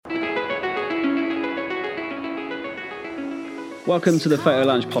Welcome to the Photo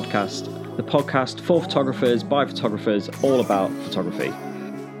Lounge podcast, the podcast for photographers by photographers, all about photography.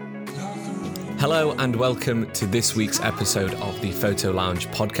 Hello and welcome to this week's episode of the Photo Lounge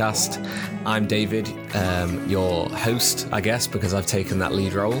podcast. I'm David, your host, I guess, because I've taken that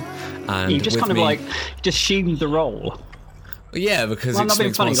lead role. And you just kind of just assumed the role. Yeah, because it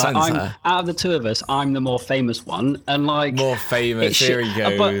makes more sense. Out of the two of us, I'm the more famous one, and more famous. Here he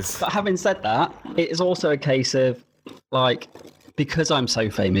goes. But having said that, it is also a case of because I'm so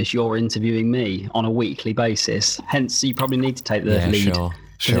famous, you're interviewing me on a weekly basis. Hence, you probably need to take the lead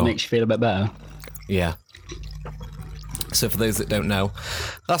because it makes you feel a bit better. Yeah. So for those that don't know,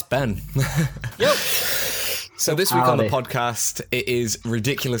 that's Ben. Yep. So this week on the podcast, it is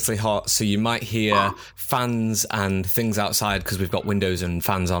ridiculously hot, so you might hear fans and things outside because we've got windows and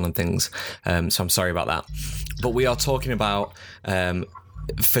fans on and things, so I'm sorry about that. But we are talking about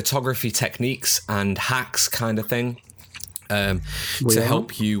photography techniques and hacks kind of thing to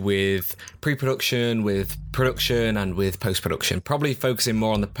help you with pre-production, with production and with post-production. Probably focusing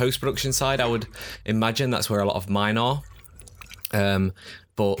more on the post-production side, I would imagine. That's where a lot of mine are.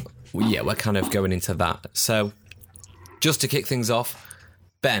 But yeah, we're kind of going into that. So just to kick things off,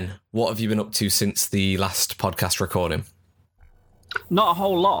 Ben, what have you been up to since the last podcast recording? Not a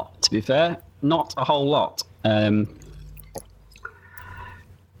whole lot, to be fair. Not a whole lot.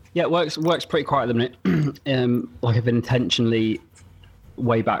 Yeah, it works pretty quiet at the minute. I've been intentionally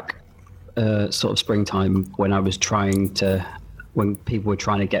way back sort of springtime when when people were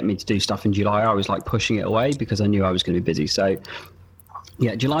trying to get me to do stuff in July, I was pushing it away because I knew I was going to be busy. So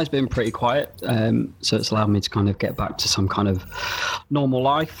yeah, July's been pretty quiet, so it's allowed me to kind of get back to some kind of normal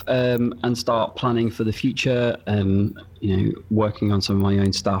life and start planning for the future. Working on some of my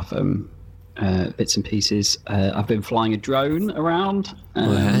own stuff, bits and pieces. I've been flying a drone around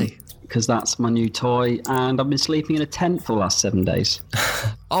because that's my new toy, and I've been sleeping in a tent for the last 7 days.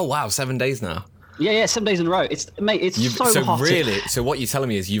 Oh wow, 7 days now. Yeah, 7 days in a row. It's so hot. So what you're telling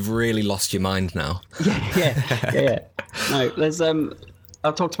me is you've really lost your mind now. Yeah. No, there's I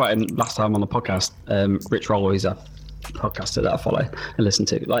talked about him last time on the podcast. Rich Roll is a podcaster that I follow and listen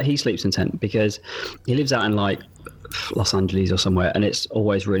to. He sleeps in tent because he lives out in Los Angeles or somewhere, and it's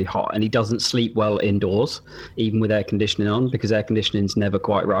always really hot, and he doesn't sleep well indoors, even with air conditioning on, because air conditioning's never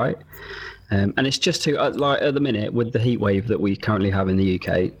quite right. And it's just too at the minute with the heat wave that we currently have in the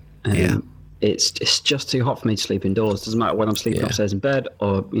UK. It's just too hot for me to sleep indoors. Doesn't matter when I'm sleeping upstairs in bed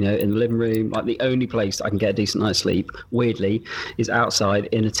or in the living room. The only place I can get a decent night's sleep, weirdly, is outside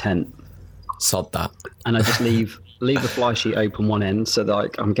in a tent. Sod that. And I just leave the fly sheet open one end so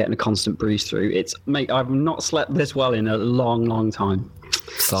that I'm getting a constant breeze through. I've not slept this well in a long, long time.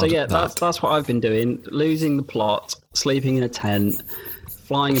 So yeah, that's what I've been doing. Losing the plot, sleeping in a tent,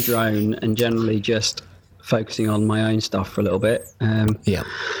 flying a drone, and generally just focusing on my own stuff for a little bit.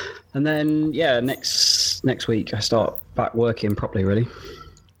 And then, next week I start back working properly, really.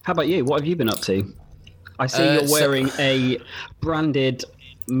 How about you? What have you been up to? I see you're wearing a branded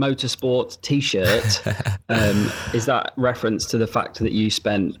motorsport T-shirt. Is that reference to the fact that you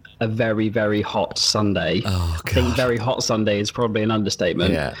spent a very, very hot Sunday? Oh, God. I think very hot Sunday is probably an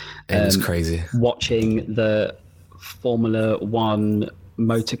understatement. Yeah, it was crazy. Watching the Formula One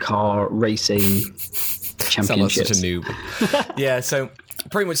motor car racing championships. Sound like such a noob. Yeah, so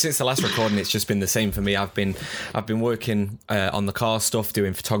pretty much since the last recording, it's just been the same for me. I've been working on the car stuff,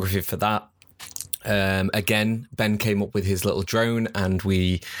 doing photography for that. Again, Ben came up with his little drone, and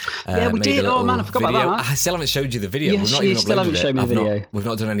we we did. Oh man, I forgot video. about that. I still haven't showed you the video. Yes, We've not even still haven't shown me the video. We've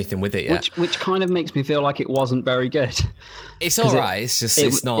not done anything with it yet. Which kind of makes me feel like it wasn't very good. It's all right.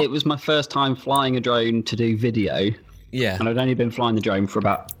 It's not. It was my first time flying a drone to do video. Yeah, and I'd only been flying the drone for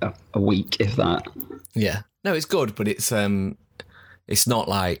about a week, if that. Yeah, no, it's good, but it's not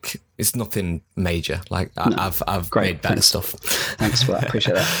it's nothing major. I've made better stuff. Thanks for that.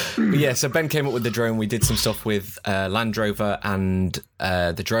 Appreciate that. Yeah, so Ben came up with the drone. We did some stuff with Land Rover and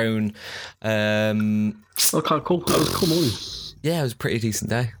the drone. Okay, cool. That was a cool morning. Yeah, it was a pretty decent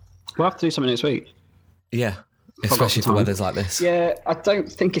day. We'll have to do something next week. Yeah, especially if the weather's like this. Yeah, I don't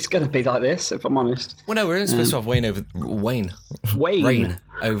think it's going to be like this, if I'm honest. Well, no, we're supposed to have rain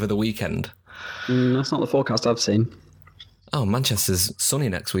over the weekend. That's not the forecast I've seen. Oh, Manchester's sunny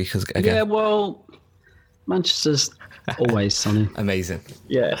next week again. Yeah, well, Manchester's always sunny. Amazing.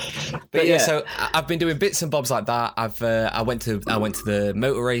 Yeah. But yeah, so I've been doing bits and bobs like that. I went to the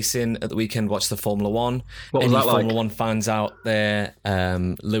motor racing at the weekend, watched the Formula One. What was that like? Formula One fans out there,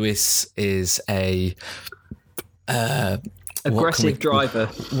 Lewis is a aggressive driver.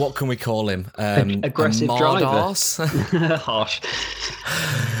 What can we call him? Aggressive driver. Harsh.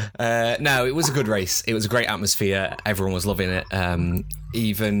 No, it was a good race. It was a great atmosphere. Everyone was loving it.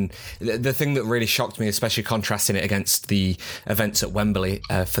 Even the thing that really shocked me, especially contrasting it against the events at Wembley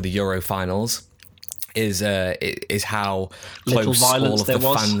for the Euro finals, is how close all of the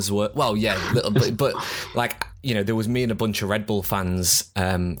fans were. Well, yeah, but like, you know, there was me and a bunch of Red Bull fans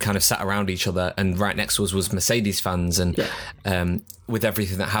kind of sat around each other, and right next to us was Mercedes fans, and with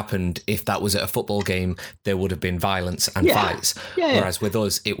everything that happened, if that was at a football game, there would have been violence and fights. Whereas with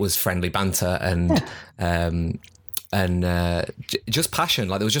us, it was friendly banter and just passion.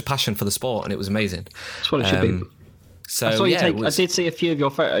 Like, there was just passion for the sport, and it was amazing. That's what it should be. So I did see a few of your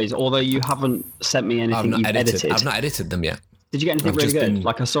photos, although you haven't sent me anything you've edited. I've not edited them yet. Did you get anything really good?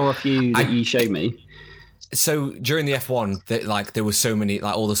 Like, I saw a few that you showed me. So during the F1, there were so many,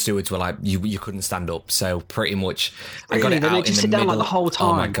 like, all the stewards were like, you couldn't stand up. So pretty much, really? I got it out in the middle. They just sit down like the whole time.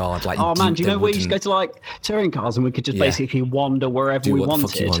 Oh my god! Like, oh man, do you know we used to go to like touring cars and we could just basically wander wherever we wanted? The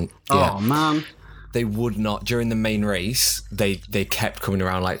fuck you want. Yeah. Oh man. They would not, during the main race, they kept coming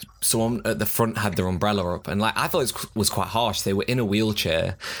around. Like, someone at the front had their umbrella up, and like, I thought it was quite harsh. They were in a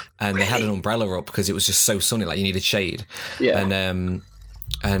wheelchair and they had an umbrella up because it was just so sunny, like you needed shade. Yeah.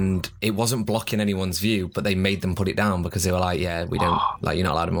 And it wasn't blocking anyone's view, but they made them put it down because they were like, yeah, we don't, like, you're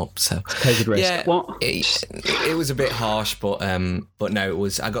not allowed them up. So yeah, it was a bit harsh, but no,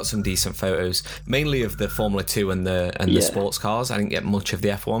 I got some decent photos, mainly of the Formula 2 and the sports cars. I didn't get much of the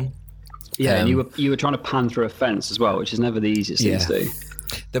F1. Yeah, and you were trying to pan through a fence as well, which is never the easiest thing to do.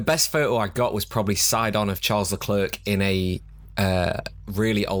 The best photo I got was probably side on of Charles Leclerc in a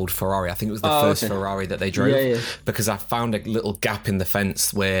really old Ferrari. I think it was the first Ferrari that they drove, because I found a little gap in the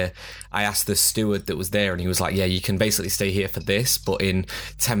fence where I asked the steward that was there, and he was like, yeah, you can basically stay here for this, but in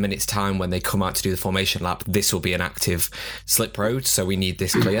 10 minutes time when they come out to do the formation lap, this will be an active slip road, so we need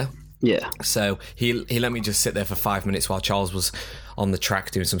this clear. Yeah. So he let me just sit there for 5 minutes while Charles was on the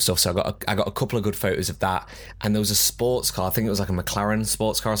track doing some stuff. So I got a couple of good photos of that. And there was a sports car. I think it was like a McLaren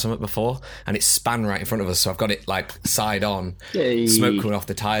sports car or something before, and it span right in front of us. So I've got it like side on, smoke coming off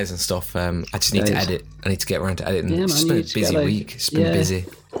the tyres and stuff. I just need to edit. I need to get around to editing. It's just been a busy week. It's been busy.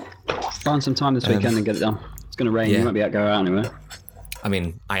 Find some time this weekend and get it done. It's going to rain. You might be able to go out anywhere. I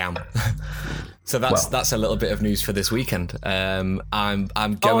mean, I am. So that's a little bit of news for this weekend. I'm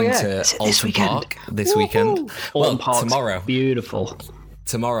going to Alton Park this weekend. Alton Park tomorrow. Beautiful.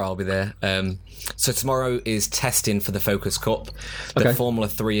 Tomorrow I'll be there. So tomorrow is testing for the Focus Cup. The Formula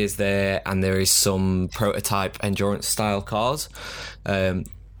 3 is there, and there is some prototype endurance style cars.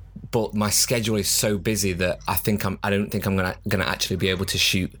 But my schedule is so busy that I don't think I'm gonna actually be able to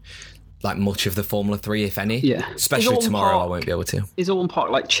shoot like much of the Formula 3, if any. Yeah. Especially tomorrow, I won't be able to. Is Alton Park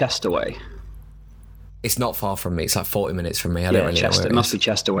like Chester way? It's not far from me. It's like 40 minutes from me. I don't really know where it must be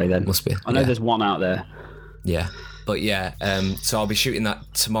Chester way then. Must be. I know there's one out there. Yeah. But yeah, so I'll be shooting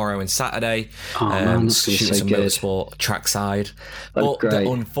that tomorrow and Saturday. Shooting some motorsport trackside. But the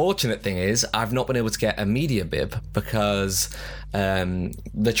unfortunate thing is, I've not been able to get a media bib because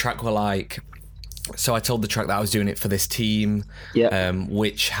the track were like... So I told the track that I was doing it for this team,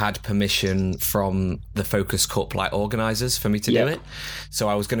 which had permission from the Focus Cup like organisers for me to do it. So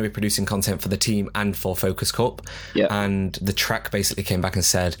I was going to be producing content for the team and for Focus Cup. And the track basically came back and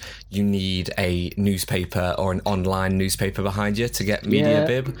said, you need a newspaper or an online newspaper behind you to get media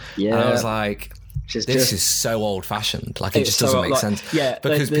bib. And I was like... This is so old-fashioned. Like, it just doesn't make sense. Yeah,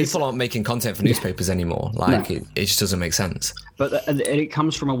 because people aren't making content for newspapers anymore. Like, it just doesn't make sense. But it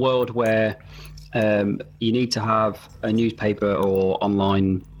comes from a world where you need to have a newspaper or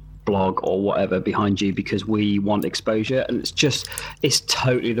online blog or whatever behind you because we want exposure, and it's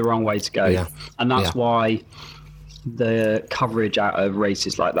totally the wrong way to go. And that's why the coverage out of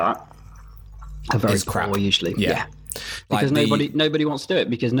races like that are very poor usually. Because nobody wants to do it,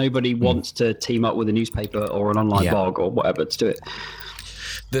 because nobody wants to team up with a newspaper or an online blog or whatever to do it.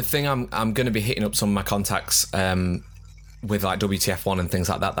 The thing I'm going to be hitting up some of my contacts with like WTF1 and things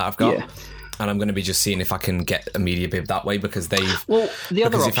like that I've got. And I'm going to be just seeing if I can get a media bib that way, because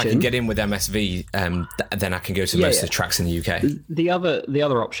if I can get in with MSV, then I can go to most of the tracks in the UK. The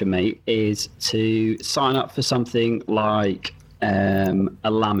other option, mate, is to sign up for something like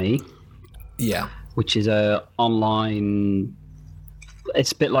Alamy. Yeah. Which is a online...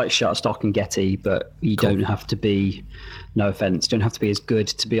 It's a bit like Shutterstock and Getty, but you don't have to be... No offence, don't have to be as good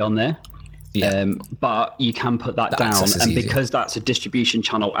to be on there. But you can put that down, and because that's a distribution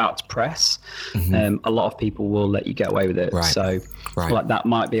channel out to press, a lot of people will let you get away with it. So like that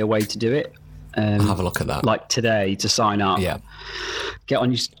might be a way to do it. I'll have a look at that. Like today, to sign up, get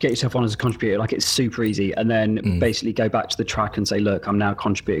yourself on as a contributor. Like, it's super easy, and then basically go back to the track and say, look, I'm now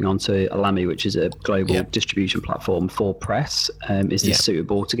contributing onto Alamy, which is a global distribution platform for press. Is this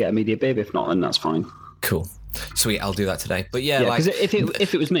suitable to get a media bib? If not, then that's fine. Cool, sweet. I'll do that today. But because if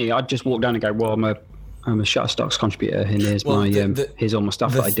it was me, I'd just walk down and go, well, I'm a Shutterstocks contributor, and here's here's all my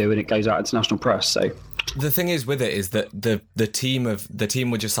stuff that I do, and it goes out international press. So the thing is with it is that the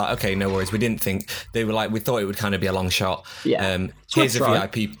team were just like, okay, no worries. We didn't think, they were like, we thought it would kind of be a long shot. Yeah. Here's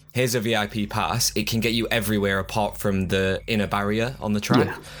a VIP pass. It can get you everywhere apart from the inner barrier on the track.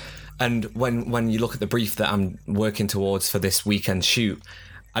 Yeah. And when you look at the brief that I'm working towards for this weekend shoot,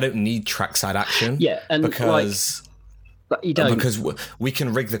 I don't need trackside action. Yeah, and because. You don't. Because we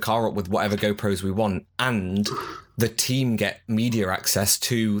can rig the car up with whatever GoPros we want, and the team get media access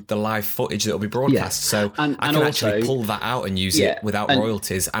to the live footage that will be broadcast. So I can actually pull that out and use it without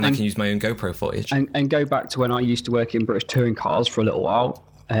royalties, and I can use my own GoPro footage. And go back to when I used to work in British touring cars for a little while.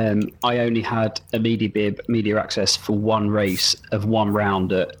 I only had a media access for one race of one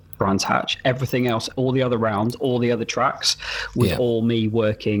round at Brands Hatch. Everything else, all the other rounds, all the other tracks, was all me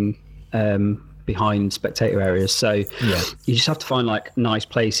working behind spectator areas. So you just have to find like nice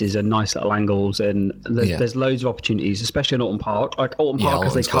places and nice little angles, and there's loads of opportunities, especially in Alton Park. Like Alton Park,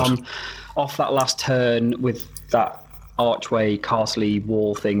 as they come off that last turn with that archway castle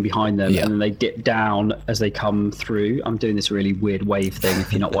wall thing behind them, and then they dip down as they come through. I'm doing this really weird wave thing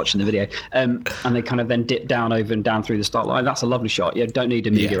if you're not watching the video, and they kind of then dip down over and down through the start line. That's a lovely shot. You don't need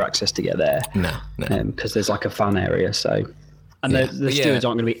a media access to get there, because there's like a fan area. So and the stewards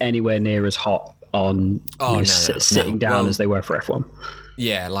aren't going to be anywhere near as hot on sitting down as they were for F1.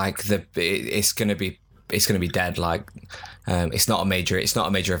 Yeah, like it's going to be dead. Like it's not a major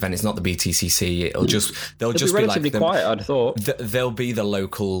event. It's not the BTCC. They'll just be relatively like quiet. I'd thought they'll be the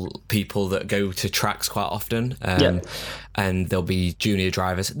local people that go to tracks quite often, and there'll be junior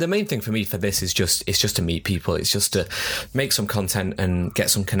drivers. The main thing for me for this is just to meet people. It's just to make some content and get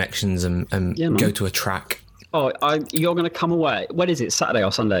some connections and go to a track. Oh, you're going to come away. When is it? Saturday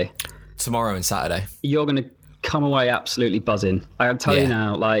or Sunday? Tomorrow and Saturday. You're going to come away absolutely buzzing. I can tell you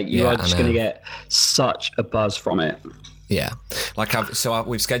now, like you are just going to get such a buzz from it. Yeah, like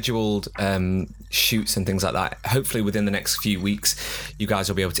we've scheduled shoots and things like that. Hopefully within the next few weeks, you guys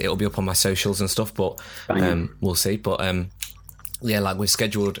will be able to. It'll be up on my socials and stuff, but we'll see. But like we've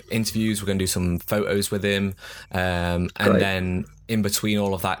scheduled interviews. We're going to do some photos with him, and then in between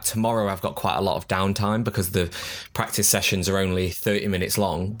all of that, tomorrow I've got quite a lot of downtime because the practice sessions are only 30 minutes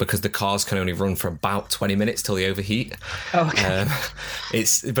long because the cars can only run for about 20 minutes till they overheat. Oh, okay.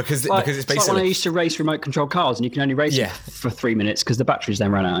 It's because it's basically like when I used to race remote control cars, and you can only race it for 3 minutes because the batteries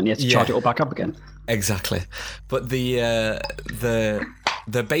then run out and you have to charge it all back up again. Exactly. But they're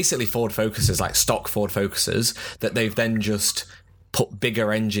basically Ford Focuses, like stock Ford Focuses, that they've then just put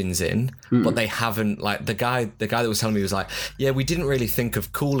bigger engines in, but they haven't, like the guy that was telling me was like, we didn't really think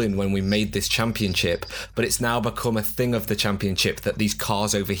of cooling when we made this championship, but it's now become a thing of the championship that these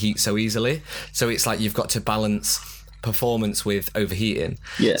cars overheat so easily. So it's like you've got to balance performance with overheating.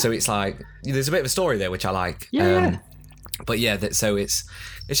 Yeah. So it's like there's a bit of a story there which I like. Yeah. But so it's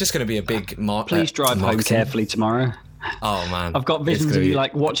just going to be a big Please drive home carefully tomorrow. Oh man, I've got visions of you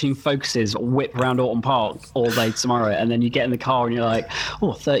like watching Focuses whip around Alton Park all day tomorrow, and then you get in the car and you're like,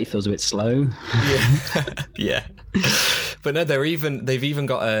 30 feels a bit slow. Yeah. But no, they've even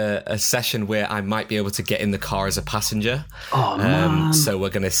got a session where I might be able to get in the car as a passenger. Oh man. So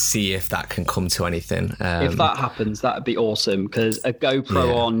we're going to see if that can come to anything. If that happens, that'd be awesome, because a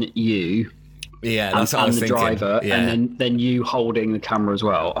GoPro on you. Yeah, that's what I was thinking. And the driver, and then you holding the camera as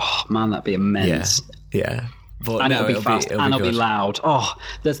well. Oh man, that'd be immense. Yeah. But and it'll be fast, and it'll be loud. Oh,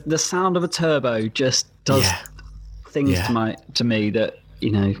 the sound of a turbo just does things to me that,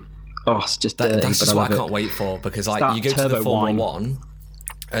 it's just dirty. That's just what I can't wait for, because like you go to the Formula One,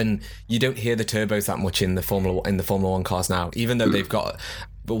 and you don't hear the turbos that much in the Formula One cars now, even though they've got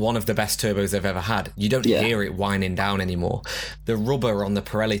one of the best turbos they've ever had. You don't hear it whining down anymore. The rubber on the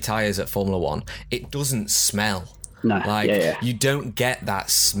Pirelli tyres at Formula One, it doesn't smell. No, you don't get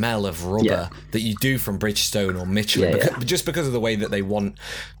that smell of rubber that you do from Bridgestone or Michelin, just because of the way that they want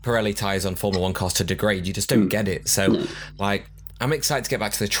Pirelli tyres on Formula One cars to degrade. You just don't get it. So, I'm excited to get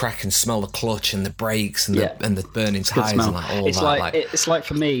back to the track and smell the clutch and the brakes and the burning tyres and all that. It's like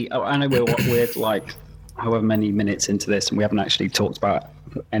for me, I know we're like however many minutes into this, and we haven't actually talked about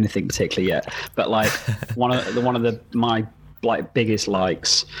anything particularly yet. But like one of my like biggest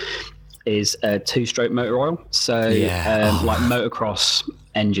likes is a 2-stroke motor oil. So like motocross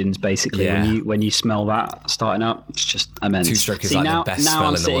engines, basically. When you smell that starting up, it's just immense. 2-stroke is the best smell in the world. Now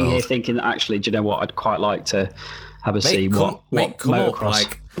I'm sitting here thinking, actually, do you know what? I'd quite like to have a see what come motocross.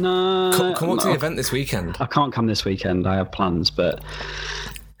 Up, come up to the event this weekend. I can't come this weekend. I have plans, but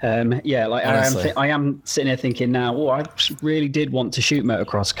I am sitting here thinking now. Oh, I really did want to shoot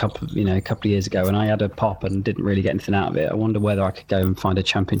motocross a couple of years ago, and I had a pop and didn't really get anything out of it. I wonder whether I could go and find a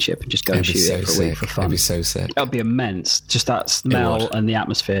championship and just go and shoot it for a week for fun. That'd be so sick. That'd be immense. Just that smell and the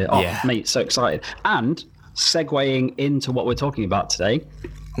atmosphere. Oh, mate, so excited. And segueing into what we're talking about today.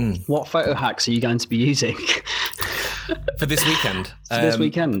 What photo hacks are you going to be using for this weekend?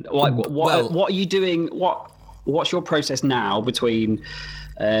 What are you doing? What's your process now between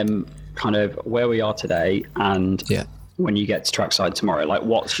kind of where we are today and when you get to trackside tomorrow? Like,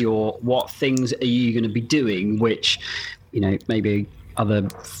 what things are you going to be doing, which maybe other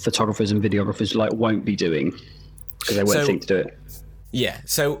photographers and videographers won't be doing because they won't think to do it? Yeah.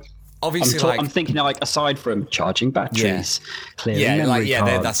 So. Obviously, I'm thinking aside from charging batteries, clearing memory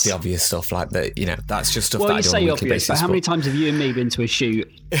cards. That's the obvious stuff. Like that, that's just stuff that I do on a weekly obvious, basis. But how many times have you and me been to a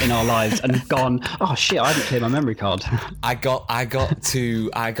shoot in our lives and gone, "Oh shit, I haven't cleared my memory card"? I got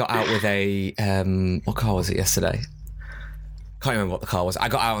out with a what car was it yesterday? Can't remember what the car was. I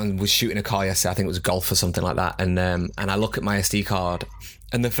got out and was shooting a car yesterday. I think it was a Golf or something like that. And I look at my SD card.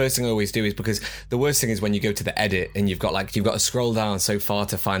 And the first thing I always do is, because the worst thing is when you go to the edit and you've got to scroll down so far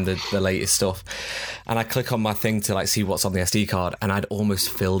to find the latest stuff. And I click on my thing to see what's on the SD card, and I'd almost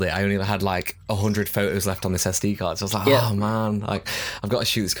filled it. I only had 100 photos left on this SD card. So I was like, oh man, I've got to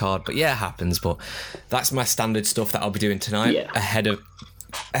shoot this card. But yeah, it happens. But that's my standard stuff that I'll be doing tonight ahead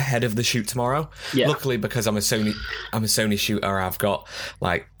of the shoot tomorrow. Yeah. Luckily, because I'm a Sony shooter, I've got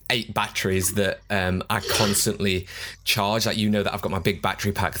 8 batteries that I constantly charge. That I've got my big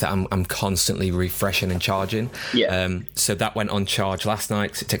battery pack that I'm constantly refreshing and charging. Yeah. So that went on charge last night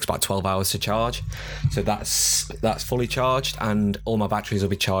because it takes about 12 hours to charge. So that's fully charged, and all my batteries will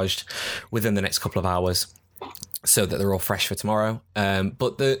be charged within the next couple of hours, so that they're all fresh for tomorrow.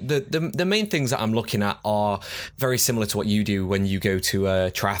 But the main things that I'm looking at are very similar to what you do when you go to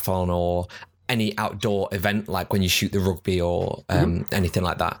a triathlon or any outdoor event, like when you shoot the rugby or anything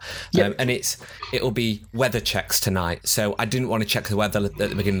like that. Yep. And it'll be weather checks tonight. So I didn't want to check the weather at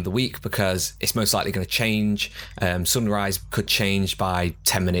the beginning of the week because it's most likely going to change. Sunrise could change by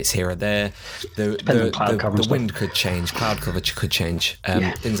 10 minutes here or there. The wind could change, cloud cover could change,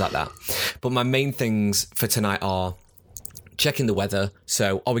 things like that. But my main things for tonight are checking the weather.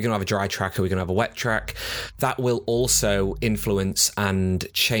 So are we going to have a dry track? Are we going to have a wet track? That will also influence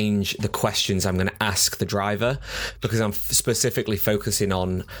and change the questions I'm going to ask the driver, because I'm specifically focusing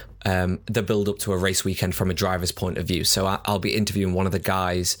on the build up to a race weekend from a driver's point of view. So I'll be interviewing one of the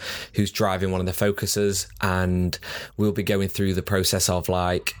guys who's driving one of the Focuses, and we'll be going through the process of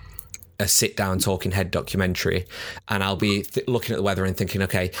a sit-down talking head documentary, and I'll be looking at the weather and thinking,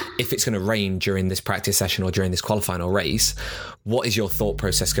 okay, if it's going to rain during this practice session or during this qualifying or race, what is your thought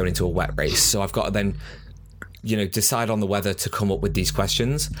process going into a wet race? So I've got to then decide on the weather to come up with these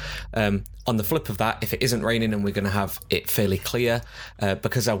questions. On the flip of that, if it isn't raining and we're going to have it fairly clear,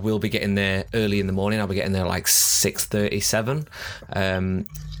 because I will be getting there early in the morning, I'll be getting there 6:37,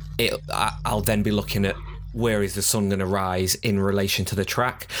 I'll then be looking at where is the sun going to rise in relation to the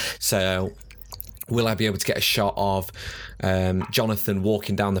track. So will I be able to get a shot of Jonathan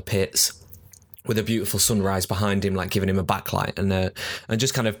walking down the pits with a beautiful sunrise behind him, giving him a backlight, and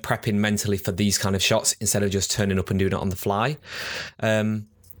just kind of prepping mentally for these kind of shots instead of just turning up and doing it on the fly. And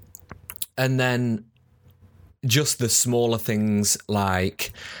then just the smaller things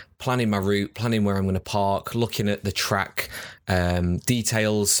like planning my route, planning where I'm going to park, looking at the track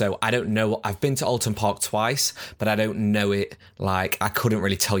details. So I don't know. I've been to Alton Park twice, but I don't know it. I couldn't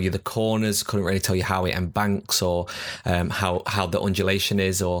really tell you the corners, couldn't really tell you how it embanks or how the undulation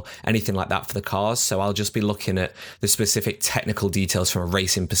is or anything like that for the cars. So I'll just be looking at the specific technical details from a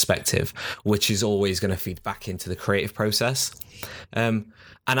racing perspective, which is always going to feed back into the creative process.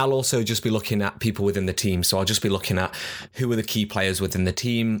 And I'll also just be looking at people within the team. So I'll just be looking at who are the key players within the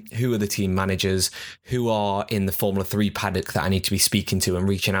team, who are the team managers, who are in the Formula 3 paddock that I need to be speaking to and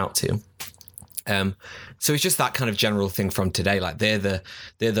reaching out to. So it's just that kind of general thing from today. They're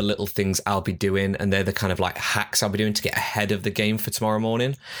the little things I'll be doing, and they're the kind of hacks I'll be doing to get ahead of the game for tomorrow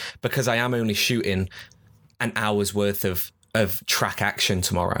morning, because I am only shooting an hour's worth of track action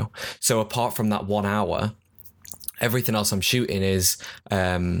tomorrow. So apart from that 1 hour, everything else I'm shooting is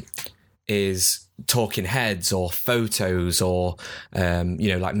talking heads or photos or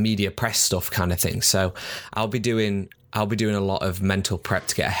media press stuff kind of thing. So I'll be doing a lot of mental prep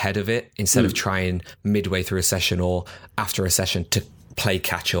to get ahead of it instead of trying midway through a session or after a session to play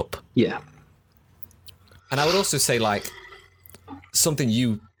catch up. Yeah. And I would also say something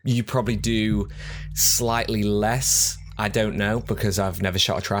you you probably do slightly less, I don't know, because I've never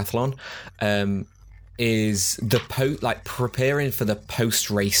shot a triathlon, is the preparing for the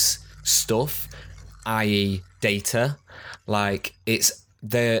post-race stuff, i.e. data. Like, it's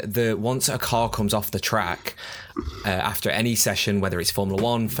the once a car comes off the track, after any session, whether it's Formula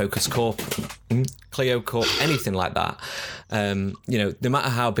One, Focus Cup, Clio Cup, anything like that, no matter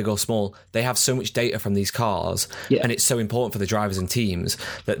how big or small, they have so much data from these cars, and it's so important for the drivers and teams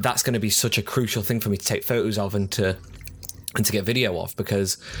that's going to be such a crucial thing for me to take photos of and to get video of,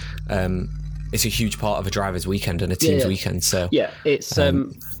 because it's a huge part of a driver's weekend and a team's weekend. So it's it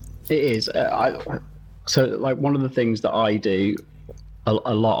is. So like one of the things that I do a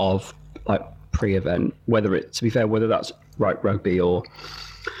lot of, like pre-event, whether that's rugby or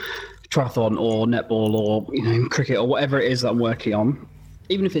triathlon or netball or cricket or whatever it is that I'm working on,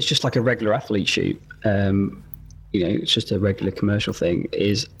 even if it's just like a regular athlete shoot, it's just a regular commercial thing,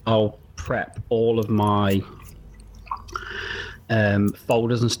 is I'll prep all of my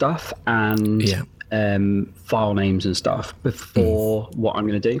folders and stuff and file names and stuff before what I'm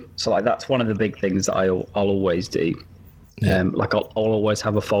going to do. So like that's one of the big things that I'll always do. Like I'll always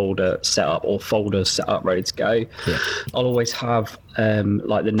have a folder set up or folders set up ready to go. I'll always have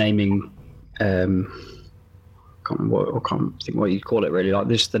like the naming, I can't think what you call it really, like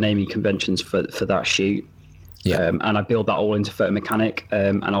just the naming conventions for that shoot. And I build that all into Photo Mechanic,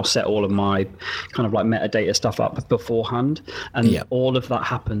 and I'll set all of my kind of like metadata stuff up beforehand, and all of that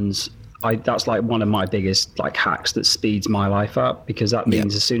happens. That's like one of my biggest like hacks that speeds my life up, because that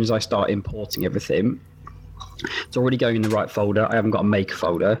means as soon as I start importing everything, it's already going in the right folder. I haven't got to make a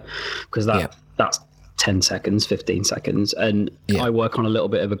folder, because that's 10 seconds, 15 seconds. And I work on a little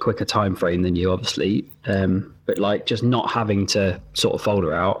bit of a quicker time frame than you, obviously. But like just not having to sort of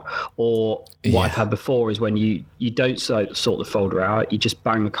folder out, or what I've had before is when you don't sort the folder out, you just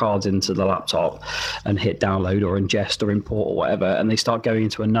bang the cards into the laptop and hit download or ingest or import or whatever, and they start going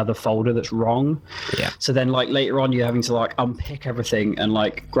into another folder that's wrong. So then like later on you're having to like unpick everything and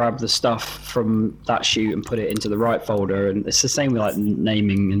like grab the stuff from that shoot and put it into the right folder. And it's the same with like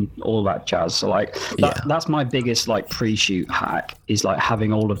naming and all that jazz. So like that's my biggest like pre-shoot hack, is like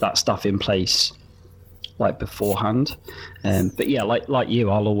having all of that stuff in place like beforehand. But like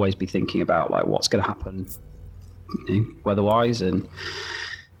you, I'll always be thinking about like what's going to happen weather-wise, and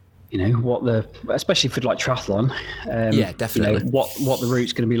especially for like triathlon, definitely what the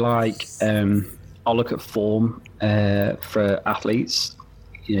route's going to be like. I'll look at form for athletes,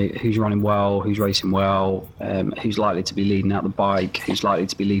 who's running well, who's racing well, who's likely to be leading out the bike, who's likely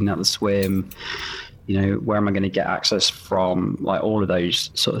to be leading out the swim. Where am I going to get access from? Like all of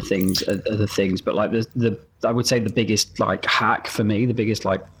those sort of things are the things. But like I would say the biggest like hack for me, the biggest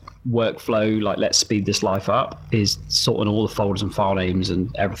like workflow, like let's speed this life up, is sorting all the folders and file names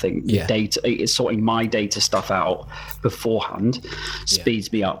and everything. Data, it's sorting my data stuff out beforehand,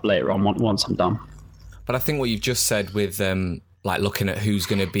 speeds me up later on once I'm done. But I think what you've just said with like looking at who's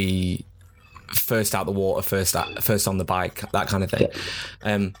going to be first out the water, first on the bike, that kind of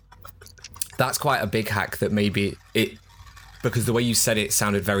thing. That's quite a big hack that maybe because the way you said it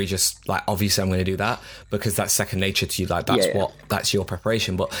sounded very just like, obviously I'm going to do that because that's second nature to you. Like that's your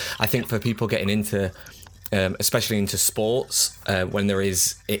preparation. But I think for people getting into, especially into sports, when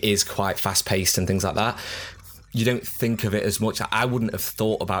it is quite fast paced and things like that, you don't think of it as much. I wouldn't have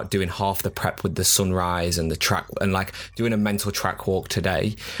thought about doing half the prep with the sunrise and the track and like doing a mental track walk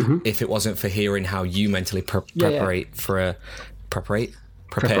today if it wasn't for hearing how you mentally prepare for a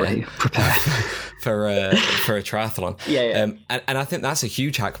triathlon. And I think that's a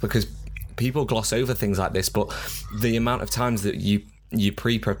huge hack, because people gloss over things like this, but the amount of times that you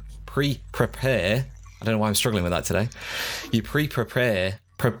pre-prepare, I don't know why I'm struggling with that today. You pre-prepare,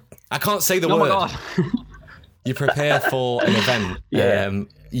 I can't say the word. Oh my God. You prepare for an event.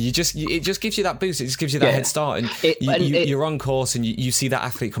 It just gives you that boost. It just gives you that head start, and you're on course, and you see that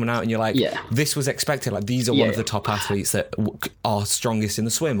athlete coming out, and you're like, this was expected. Like these are one of the top athletes that are strongest in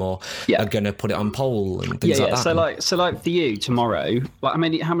the swim, or are going to put it on pole and things like that. So like for you tomorrow,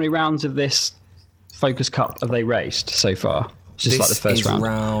 like how many rounds of this Focus Cup have they raced so far? Just like the first round.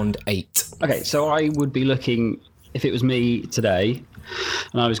 Round 8. Okay, so I would be looking, if it was me today,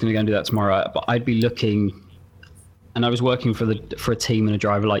 and I was going to go and do that tomorrow, but I'd be looking. And I was working for a team and a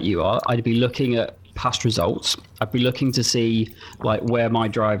driver like you are, I'd be looking at past results. I'd be looking to see like where my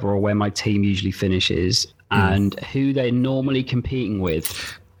driver or where my team usually finishes and who they're normally competing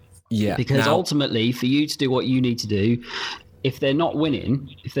with. Because ultimately, for you to do what you need to do, if they're not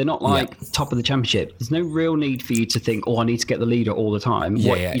winning, if they're not like top of the championship, there's no real need for you to think, I need to get the leader all the time.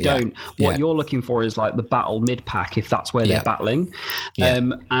 What you're looking for is like the battle mid-pack, if that's where they're battling.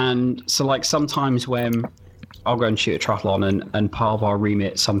 And so like sometimes when I'll go and shoot a triathlon, and part of our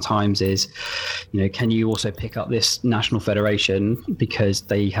remit sometimes is, can you also pick up this national federation because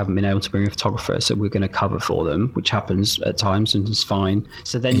they haven't been able to bring a photographer, so we're going to cover for them, which happens at times and it's fine.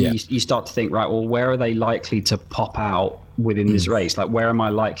 So then you start to think, right, well, where are they likely to pop out within this race? Like, where am I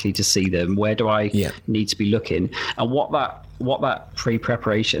likely to see them? Where do I need to be looking? And what that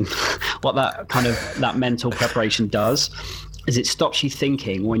pre-preparation, what that kind of that mental preparation does is it stops you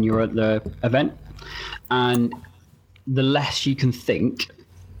thinking when you're at the event. And the less you can think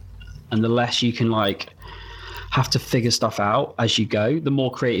and the less you can like have to figure stuff out as you go, the more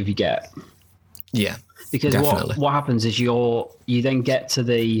creative you get. Yeah. Because what happens is you then get to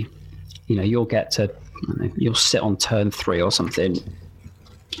the, you'll sit on turn 3 or something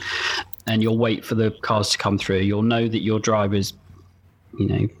and you'll wait for the cars to come through. You'll know that your driver's,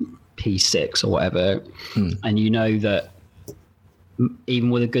 P6 or whatever. And you know that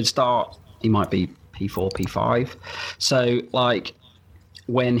even with a good start, he might be P4, P5. So like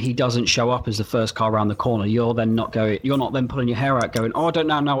when he doesn't show up as the first car around the corner, you're not then pulling your hair out going, I don't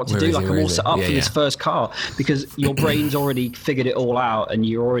know what to do. Like I'm all set up for this first car, because your brain's already figured it all out and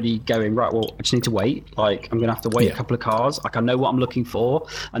you're already going, right, well, I just need to wait. Like I'm going to have to wait a couple of cars. Like I know what I'm looking for.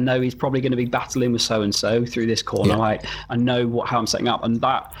 I know he's probably going to be battling with so-and-so through this corner. Like I know how I'm setting up, and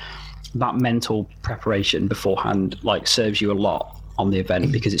that mental preparation beforehand like serves you a lot on the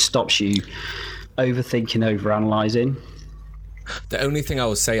event because it stops you overthinking, overanalyzing. The only thing I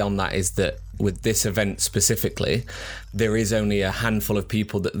will say on that is that with this event specifically, there is only a handful of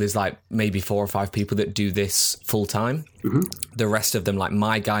people there's like maybe 4 or 5 people that do this full time. The rest of them, like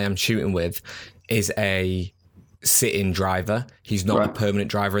my guy I'm shooting with, is a sit-in driver. He's not a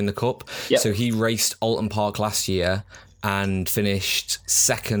permanent driver in the Cup. So he raced Alton Park last year and finished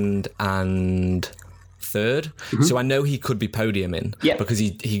 2nd and 3rd. So I know he could be podiuming because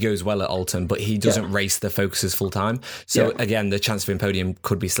he goes well at Alton, but he doesn't race the Focuses full time. So again, the chance of him podium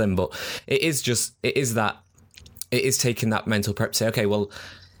could be slim, but it is taking that mental prep to say, okay, well,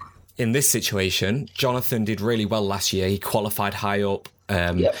 in this situation, Jonathan did really well last year. He qualified high up.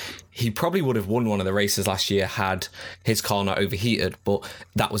 He probably would have won one of the races last year had his car not overheated, but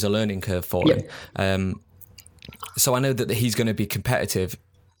that was a learning curve for him. So I know that he's going to be competitive,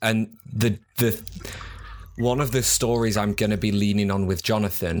 and the one of the stories I'm going to be leaning on with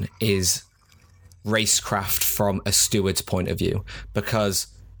Jonathan is racecraft from a steward's point of view, because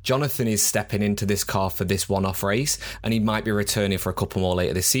Jonathan is stepping into this car for this one-off race, and he might be returning for a couple more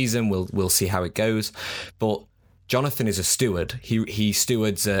later this season. We'll see how it goes. But Jonathan is a steward. He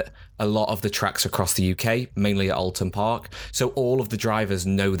stewards at a lot of the tracks across the UK, mainly at Alton Park. So all of the drivers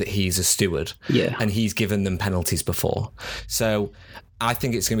know that he's a steward, and he's given them penalties before. So I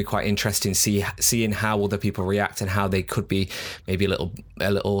think it's going to be quite interesting seeing how other people react and how they could be maybe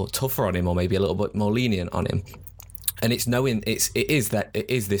a little tougher on him, or maybe a little bit more lenient on him. And it's knowing it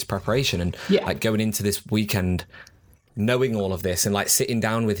is this preparation, and like going into this weekend, knowing all of this, and like sitting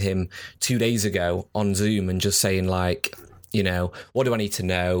down with him 2 days ago on Zoom and just saying like, what do I need to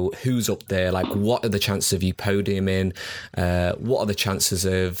know? Who's up there? Like, what are the chances of you podiuming? What are the chances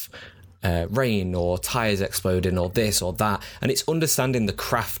of rain or tires exploding or this or that? And it's understanding the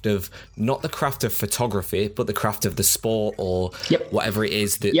craft of, not the craft of photography, but the craft of the sport or whatever it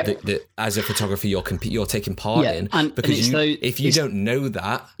is that as a photographer you're taking part in. Because if you don't know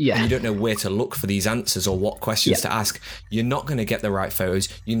that, and you don't know where to look for these answers or what questions to ask, you're not going to get the right photos.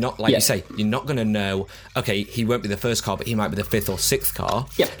 You're not, like you say, you're not going to know, okay, he won't be the first car, but he might be the 5th or 6th car.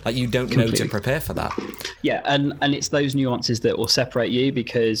 Like you don't know to prepare for that. And it's those nuances that will separate you,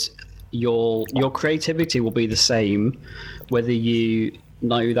 because your creativity will be the same whether you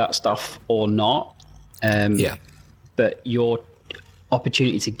know that stuff or not. But your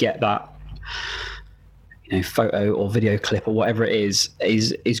opportunity to get that photo or video clip or whatever it is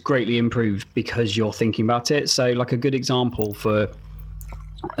greatly improved because you're thinking about it. So like a good example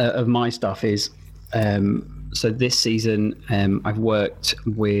of my stuff is so this season I've worked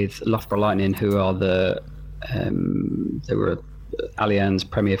with Loughborough Lightning, who are they were Allianz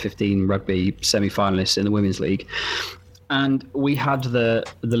Premier 15 rugby semi-finalists in the Women's League, and we had the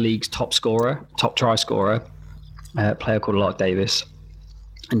league's top try scorer, a player called Lark Davis,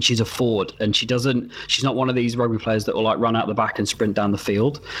 and she's a forward, and she's not one of these rugby players that will like run out the back and sprint down the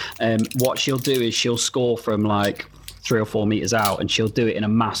field. What she'll do is she'll score from like 3 or 4 meters out, and she'll do it in a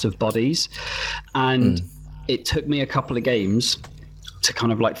mass of bodies. And it took me a couple of games to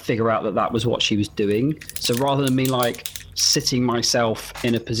kind of like figure out that was what she was doing. So rather than me like sitting myself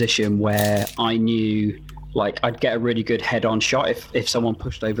in a position where I knew like I'd get a really good head-on shot if someone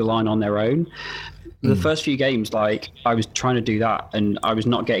pushed over the line on their own. The first few games, like I was trying to do that and I was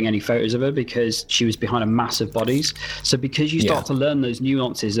not getting any photos of her because she was behind a massive bodies. So because you start to learn those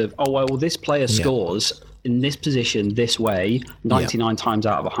nuances of, oh, well, this player scores in this position this way 99 times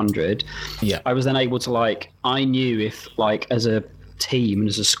out of 100. I was then able to like, I knew if like as a team and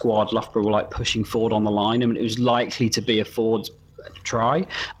as a squad, Loughborough were like pushing forward on the line and it was likely to be a forward try.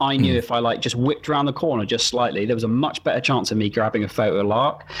 I knew if I like just whipped around the corner just slightly, there was a much better chance of me grabbing a photo of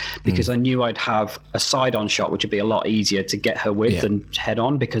Lark because I knew I'd have a side-on shot, which would be a lot easier to get her with than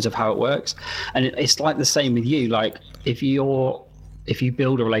head-on because of how it works. And it's like the same with you. Like if you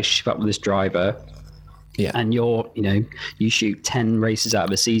build a relationship up with this driver, and you shoot 10 races out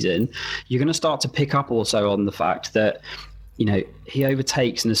of a season, you're going to start to pick up also on the fact that he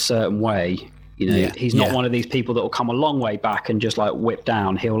overtakes in a certain way. He's not one of these people that will come a long way back and just like whip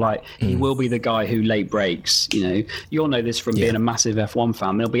down. He will be the guy who late breaks. You'll know this from being a massive F1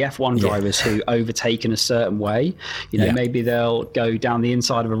 fan. There'll be F1 drivers who overtake in a certain way. Maybe they'll go down the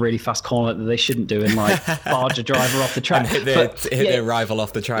inside of a really fast corner that they shouldn't do and like barge a driver off the track. And hit their rival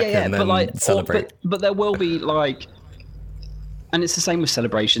off the track and then celebrate. But there will be like... And it's the same with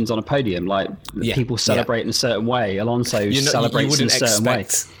celebrations on a podium. Like people celebrate in a certain way. Alonso celebrates in a certain way.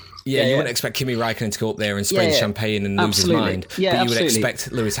 You wouldn't expect Kimi Räikkönen to go up there and spray champagne and lose his mind. But you would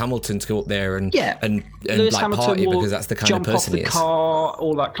expect Lewis Hamilton to go up there and Lewis like Hamilton party because that's the kind of person he is. Jump off the car,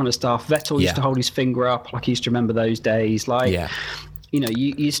 all that kind of stuff. Vettel used to hold his finger up, like he used to remember those days. Like,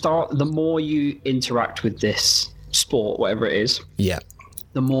 you start, the more you interact with this sport, whatever it is.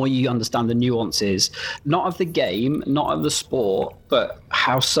 The more you understand the nuances, not of the game, not of the sport, but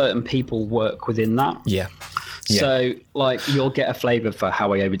how certain people work within that. So, like, you'll get a flavour for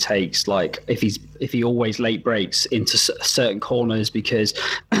how he overtakes. Like, if he always late breaks into certain corners, because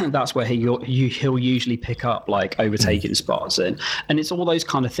that's where he'll usually pick up like overtaking spots, and it's all those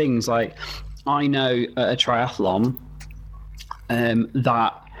kind of things. Like, I know at a triathlon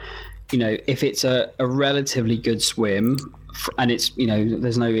that if it's a relatively good swim. And it's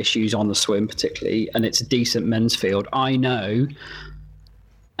there's no issues on the swim particularly, and it's a decent men's field. I know,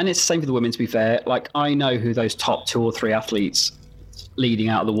 and it's the same for the women. To be fair, like I know who those top 2 or 3 athletes leading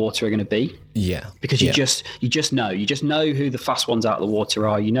out of the water are going to be. Because you just know who the fast ones out of the water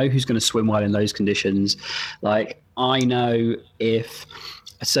are. You know who's going to swim well in those conditions. Like I know if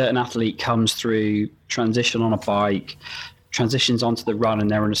a certain athlete comes through transition on a bike, transitions onto the run,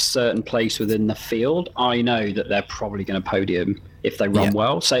 and they're in a certain place within the field, I know that they're probably going to podium if they run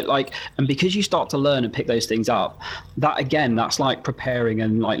well. So like, and because you start to learn and pick those things up, that's like preparing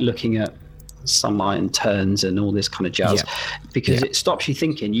and like looking at sunlight and turns and all this kind of jazz, because it stops you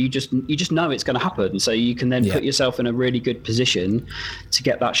thinking. You just know it's going to happen, so you can then put yourself in a really good position to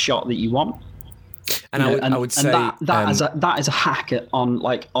get that shot that you want. And I would say that is a hack on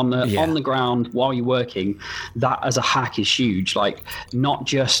the ground while you're working. That as a hack is huge. Like not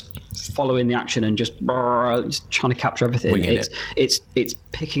just following the action and just trying to capture everything. It's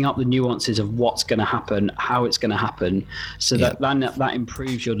picking up the nuances of what's going to happen, how it's going to happen, so that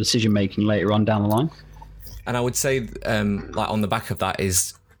improves your decision making later on down the line. And I would say, like on the back of that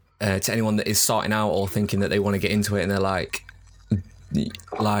is to anyone that is starting out or thinking that they want to get into it, and they're like.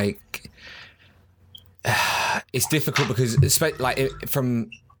 It's difficult because from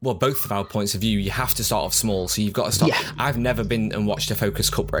both of our points of view, you have to start off small, so you've got to start. I've never been and watched a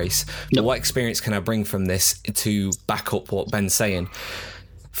Focus Cup race. But what experience can I bring from this to back up what Ben's saying?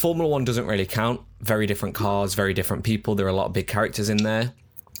 Formula 1 doesn't really count. Very different cars, very different people. There are a lot of big characters in there.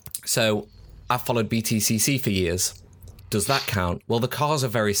 So I've followed BTCC for years. Does that count? Well, the cars are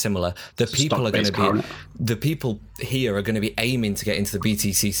very similar. The people here are going to be aiming to get into the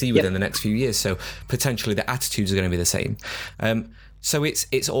BTCC within the next few years. So potentially the attitudes are going to be the same. So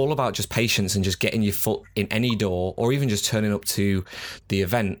it's all about just patience and just getting your foot in any door, or even just turning up to the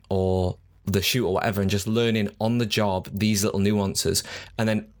event or the shoot or whatever, and just learning on the job these little nuances. And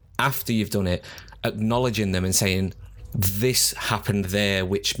then after you've done it, acknowledging them and saying, this happened there,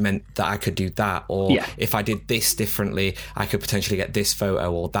 which meant that I could do that, or if I did this differently, I could potentially get this photo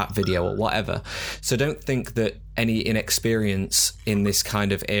or that video or whatever. So don't think that any inexperience in this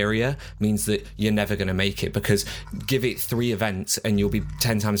kind of area means that you're never going to make it, because give it 3 events and you'll be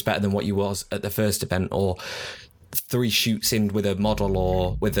 10 times better than what you was at the first event, or 3 shoots in with a model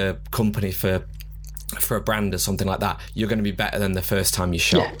or with a company for a brand or something like that. You're going to be better than the first time you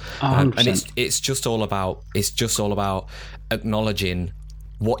shot. And it's just all about acknowledging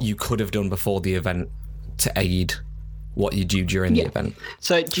what you could have done before the event to aid what you do during the event.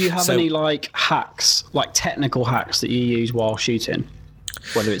 So do you have any like hacks, like technical hacks that you use while shooting,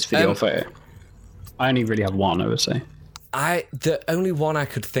 whether it's video or photo? I only really have one, I would say. The only one I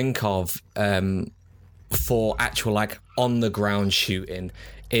could think of for actual like on the ground shooting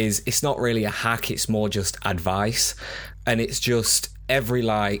is, it's not really a hack, it's more just advice, and it's just every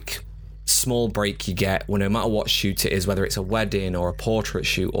like small break you get, well, no matter what shoot it is, whether it's a wedding or a portrait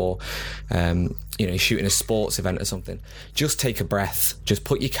shoot or shooting a sports event or something, just take a breath, just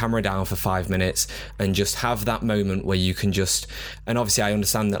put your camera down for 5 minutes and just have that moment where you can just, and obviously I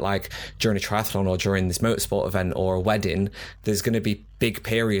understand that like during a triathlon or during this motorsport event or a wedding, there's going to be big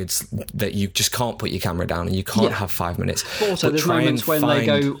periods that you just can't put your camera down and you can't have 5 minutes. But also there's moments when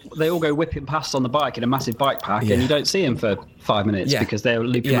they all go whipping past on the bike in a massive bike pack and you don't see them for 5 minutes because they're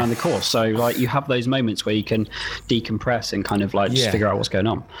looping around the course. So like you have those moments where you can decompress and kind of like just figure out what's going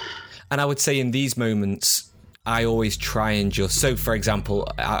on. And I would say in these moments, I always try and just, so for example,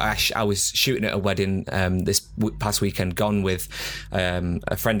 I was shooting at a wedding this past weekend, gone with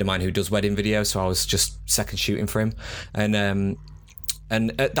a friend of mine who does wedding videos, so I was just second shooting for him. And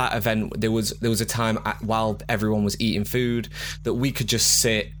at that event, there was a time while everyone was eating food that we could just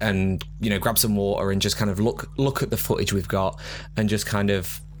sit and grab some water and just kind of look at the footage we've got and just kind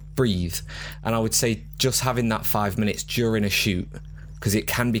of breathe. And I would say just having that 5 minutes during a shoot, because it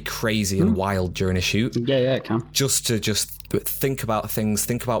can be crazy and wild during a shoot. Yeah, it can. Just to think about things,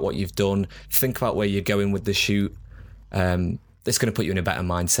 think about what you've done, think about where you're going with the shoot. It's going to put you in a better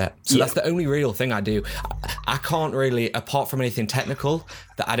mindset. So that's the only real thing I do. I can't really, apart from anything technical,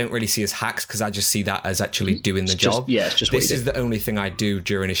 that I don't really see as hacks, because I just see that as actually doing the job. It's just this is the only thing I do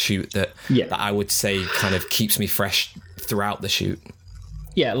during a shoot that I would say kind of keeps me fresh throughout the shoot.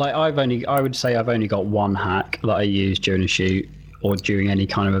 Yeah, like I would say I've only got one hack that I use during a shoot or during any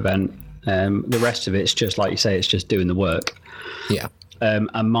kind of event. The rest of it's just, like you say, it's just doing the work. Yeah.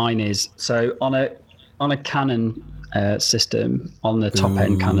 And mine is, so on a Canon system, on the top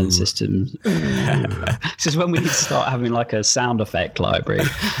end Canon system. This is when we need to start having like a sound effect library.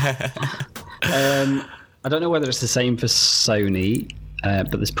 I don't know whether it's the same for Sony,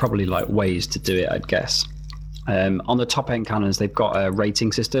 but there's probably like ways to do it, I'd guess. On the top end Canons, they've got a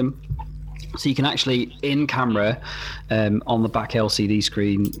rating system. So you can actually, in camera, on the back LCD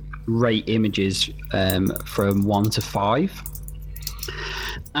screen, rate images from 1 to 5.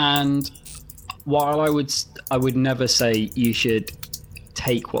 And while I would never say you should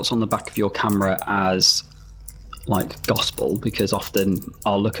take what's on the back of your camera as like gospel, because often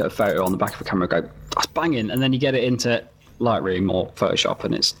I'll look at a photo on the back of a camera and go, that's banging, and then you get it into Lightroom or Photoshop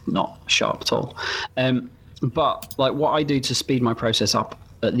and it's not sharp at all. But like what I do to speed my process up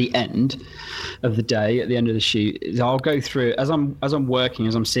at the end of the day, at the end of the shoot, is I'll go through as I'm working,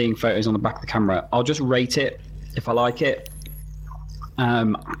 as I'm seeing photos on the back of the camera, I'll just rate it if I like it.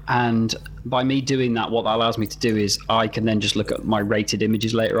 And by me doing that, what that allows me to do is I can then just look at my rated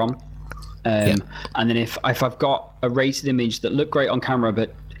images later on. And then if I've got a rated image that looked great on camera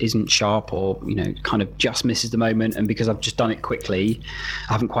but isn't sharp or kind of just misses the moment, and because I've just done it quickly,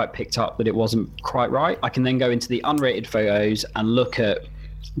 I haven't quite picked up that it wasn't quite right, I can then go into the unrated photos and look at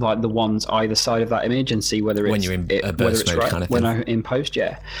like the ones either side of that image and see whether it's when you're in burst mode right kind of thing. When I'm in post.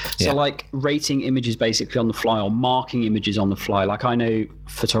 So like rating images basically on the fly, or marking images on the fly. Like I know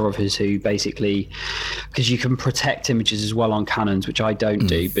photographers who basically, because you can protect images as well on Canons, which I don't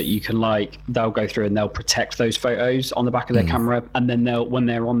do, but you can they'll go through and they'll protect those photos on the back of their camera, and then when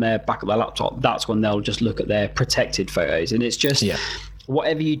they're on their back of their laptop, that's when they'll just look at their protected photos. And it's just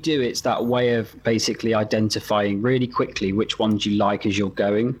whatever you do, it's that way of basically identifying really quickly which ones you like as you're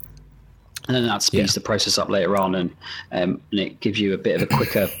going, and then that speeds the process up later on, and it gives you a bit of a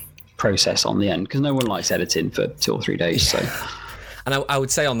quicker process on the end, because no one likes editing for 2 or 3 days. So and I would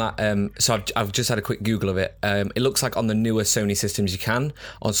say on that, so I've just had a quick Google of it. It looks like on the newer Sony systems you can,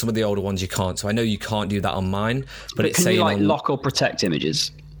 on some of the older ones you can't. So I know you can't do that on mine, but it's can saying you lock or protect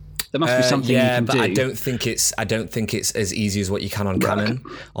images? There must be something you can do. I don't think it's as easy as what you can on Canon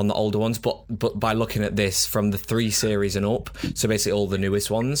on the older ones. But by looking at this from the 3 series and up, so basically all the newest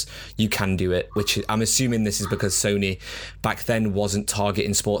ones, you can do it. Which I'm assuming this is because Sony back then wasn't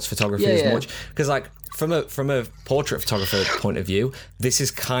targeting sports photography as much. Because like from a portrait photographer point of view, this is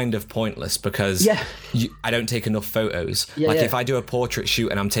kind of pointless, because I don't take enough photos. If I do a portrait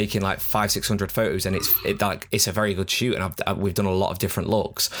shoot and I'm taking like 500-600 photos, and it's a very good shoot, and we've done a lot of different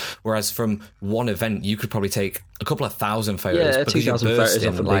looks. Whereas from one event, you could probably take a couple of thousand photos. Yeah, 2,000 photos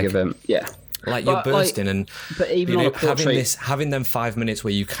off a big event. Yeah. Like you're bursting, but even having them 5 minutes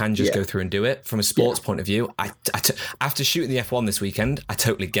where you can just go through and do it from a sports point of view. After shooting the F1 this weekend, I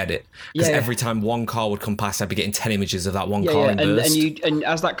totally get it, because every time one car would come past, I'd be getting 10 images of that one car in burst. And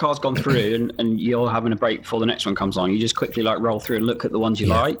as that car's gone through and you're having a break before the next one comes on, you just quickly like roll through and look at the ones you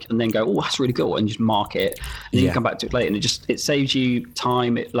like, and then go, oh, that's really cool, and just mark it, and then you come back to it later, and it saves you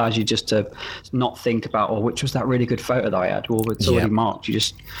time. It allows you just to not think about, which was that really good photo that I had. Well, it's already marked. You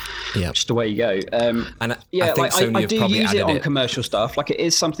just away you go. And I do use it on commercial stuff. Like, it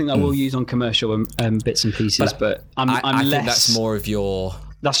is something that I will use on commercial bits and pieces, but I think that's more of your.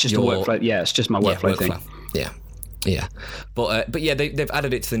 That's just a workflow. Yeah, it's just my workflow thing. Yeah, but yeah, they've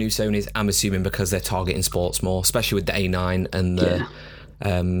added it to the new Sonys. I'm assuming because they're targeting sports more, especially with the A9 and the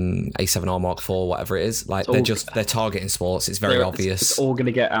A7R Mark IV, whatever it is. Like they're targeting sports. It's very obvious. It's all going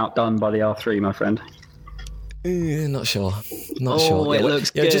to get outdone by the R3, my friend. Not sure. It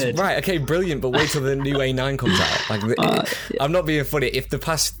looks good. Okay, brilliant. But wait till the new A9 comes out. Like, I'm not being funny. If the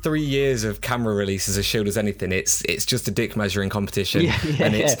past 3 years of camera releases have showed us anything, it's just a dick measuring competition.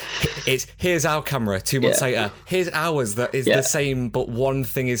 It's here's our camera. 2 months later, here's ours that is the same, but one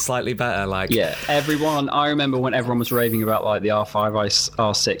thing is slightly better. Everyone. I remember when everyone was raving about like the R5,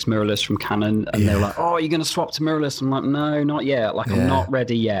 R6 mirrorless from Canon, and they were like, "Oh, are you going to swap to mirrorless?" I'm like, "No, not yet. Like, I'm not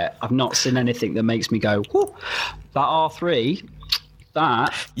ready yet. I've not seen anything that makes me go, whoo." That R3,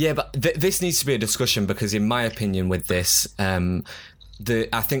 but this needs to be a discussion, because in my opinion with this,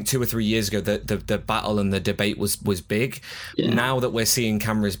 I think 2 or 3 years ago the battle and the debate was big. Now that we're seeing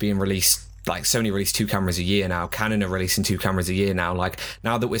cameras being released, like Sony released 2 cameras a year now, Canon are releasing 2 cameras a year now. Like,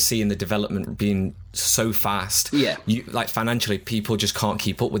 now that we're seeing the development being so fast, financially people just can't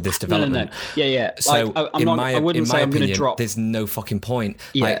keep up with this development. So in my opinion, there's no fucking point.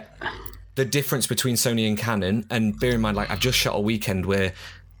 The difference between Sony and Canon, and bear in mind, like, I've just shot a weekend where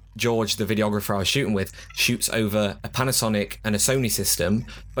George, the videographer I was shooting with, shoots over a Panasonic and a Sony system,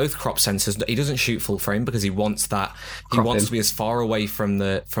 both crop sensors. He doesn't shoot full frame because he wants that. He wants to be as far away from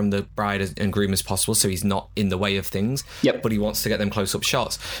the bride and groom as possible, so he's not in the way of things. But he wants to get them close-up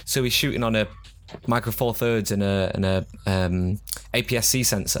shots. So he's shooting on a Micro Four Thirds and a APS-C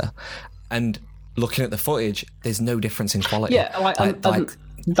sensor, and looking at the footage, there's no difference in quality.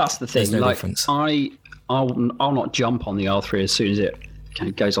 That's the thing. There's no difference. I'll not jump on the R3 as soon as it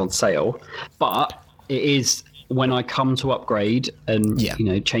goes on sale, but it is when I come to upgrade and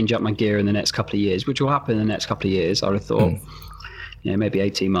change up my gear in the next couple of years, which will happen in the next couple of years. I would have thought, maybe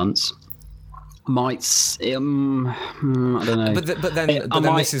 18 months. I don't know. But then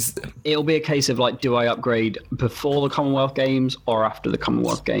it'll be a case of like, do I upgrade before the Commonwealth Games or after the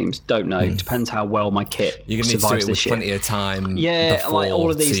Commonwealth Games? Don't know. Depends how well my kit You're gonna need to do it with plenty of time. Like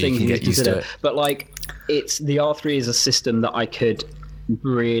all of these things you need to consider. But like, it's the R3 is a system that I could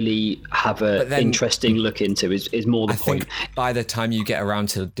really have an interesting look into. Is more the point. Think by the time you get around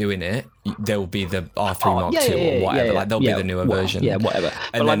to doing it, there will be the R3 Mark II or whatever. Like, there'll be the newer version. Yeah, whatever.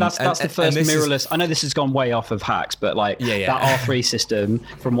 But like, that's the first mirrorless. I know this has gone way off of hacks, but like that R3 system,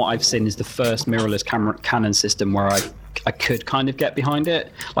 from what I've seen, is the first mirrorless Canon system where I could kind of get behind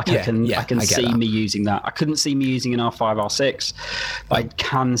it. Like, I can see me using that. I couldn't see me using an R5, R6, but I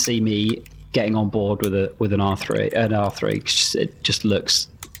can see me getting on board with an R3. An R3, it just looks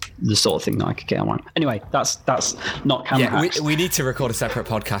the sort of thing that I could get on. Anyway, that's not camera hacks. We need to record a separate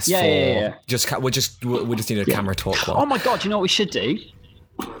podcast we just need a camera talk one. Oh my god, you know what we should do?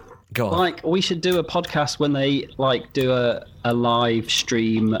 Go on. Like, we should do a podcast when they like do a live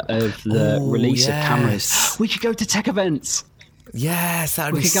stream of the release of cameras. We could go to tech events. Yes,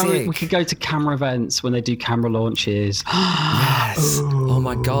 that would be sick. We could go to camera events when they do camera launches. Yes. Oh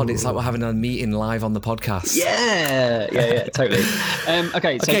my god, it's like we're having a meeting live on the podcast. Yeah, totally.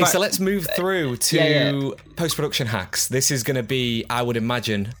 Okay, so let's move through to post-production hacks. This is going to be, I would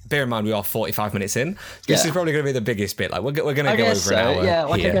imagine, bear in mind we are 45 minutes in. This is probably going to be the biggest bit. Like, we're going to go over an hour. Yeah,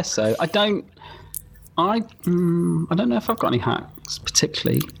 I guess so. I don't know if I've got any hacks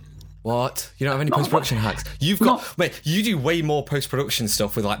particularly. What? You don't have any post-production hacks? You've got... Mate, you do way more post-production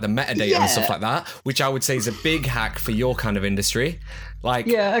stuff with like the metadata and stuff like that, which I would say is a big hack for your kind of industry. Like...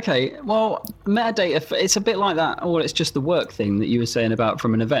 Yeah, okay. Well, metadata, it's a bit like that, or it's just the work thing that you were saying about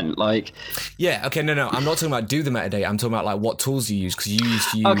from an event, like... Yeah, okay, no, I'm not talking about do the metadata, I'm talking about like what tools you use, because you used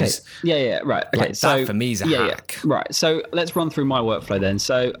to use... Okay, right. Okay, like, so that for me is a hack. Yeah. Right, so let's run through my workflow then.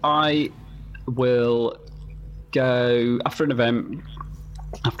 So I will go after an event...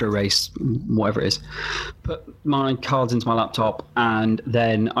 after a race, whatever it is, put my cards into my laptop, and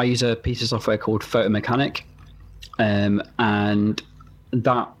then I use a piece of software called Photo Mechanic, and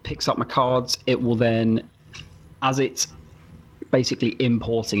that picks up my cards. It will then, as it's basically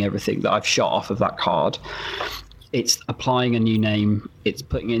importing everything that I've shot off of that card. It's applying a new name, it's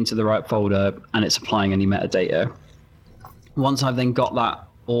putting it into the right folder, and it's applying any metadata. Once I've then got that,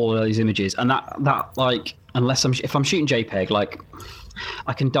 all of those images, and that like, if I'm shooting JPEG, like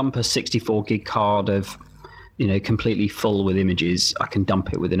I can dump a 64 gig card of, completely full with images. I can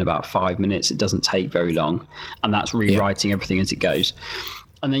dump it within about 5 minutes. It doesn't take very long, and that's rewriting everything as it goes.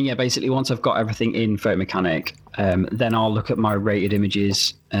 And then, basically once I've got everything in Photo Mechanic, then I'll look at my rated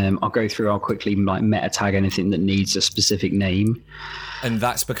images. I'll quickly like meta tag anything that needs a specific name. And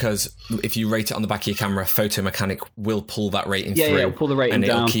that's because if you rate it on the back of your camera, Photo Mechanic will pull that rating through. Yeah, it'll pull the rating and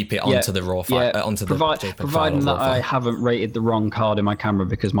down. It'll keep it onto the raw file, onto the JPEG providing file. That I haven't rated the wrong card in my camera,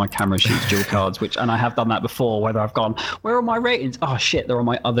 because my camera shoots dual cards, and I have done that before, whether I've gone, where are my ratings? Oh shit, they're on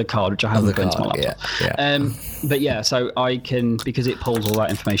my other card, which I haven't put into my laptop. But so I can, because it pulls all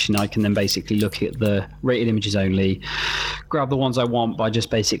that information, I can then basically look at the rated images only, grab the ones I want by just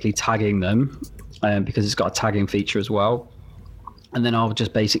basically tagging them, because it's got a tagging feature as well. And then I'll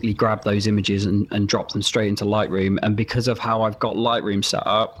just basically grab those images and drop them straight into Lightroom. And because of how I've got Lightroom set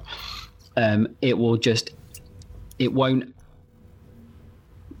up, it won't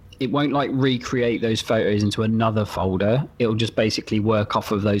like recreate those photos into another folder. It'll just basically work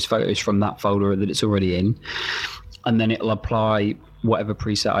off of those photos from that folder that it's already in. And then it'll apply whatever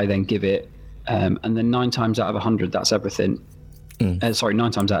preset I then give it. And then 9 times out of 100, that's everything. 9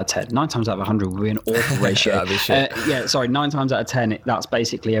 times out of 10. 9 times out of 100 would be an awful ratio. 9 times out of 10, that's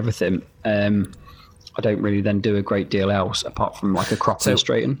basically everything. I don't really then do a great deal else apart from like a crop and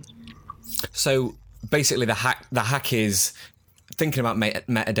straighten. So basically, the hack is thinking about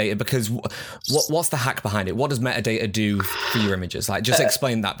metadata, because what's the hack behind it? What does metadata do for your images? Like, just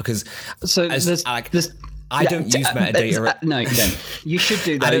explain that, because I don't use metadata. No, you don't. You should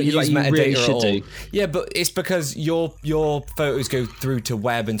do that. I don't use metadata really at all. do. Yeah, but it's because your photos go through to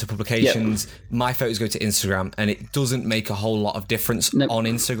web and to publications. Yep. My photos go to Instagram, and it doesn't make a whole lot of difference on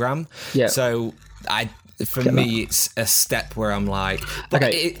Instagram. Yeah. So for me, it's a step where I'm like,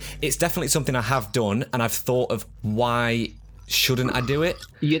 it's definitely something I have done, and I've thought of why shouldn't I do it?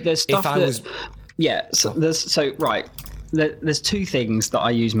 Yeah, there's stuff There's 2 things that I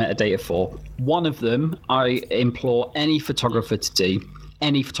use metadata for. One of them, I implore any photographer to do.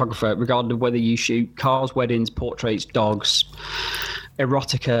 Any photographer, regardless of whether you shoot cars, weddings, portraits, dogs,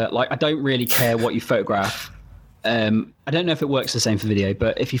 erotica. Like, I don't really care what you photograph. I don't know if it works the same for video,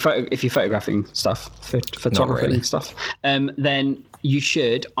 but if you're photographing stuff, photographing stuff, then you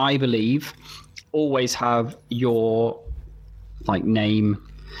should, I believe, always have your like name.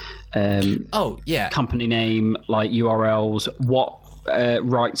 Company name, like URLs, what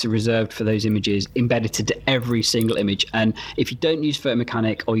rights are reserved for those images embedded to every single image. And if you don't use Photo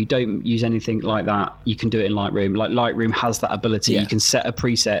Mechanic or you don't use anything like that, you can do it in Lightroom. Like, Lightroom has that ability. You can set a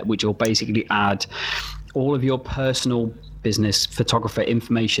preset which will basically add all of your personal business photographer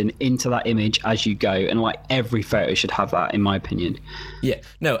information into that image as you go, and like every photo should have that, in my opinion.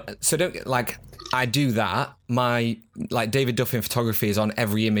 So don't like, I do that. My like David Duffin photography is on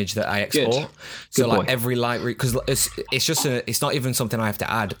every image that I export. So like every Lightroom, because it's not even something I have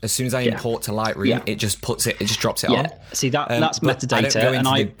to add. As soon as I import to Lightroom, it just drops it on. See, that's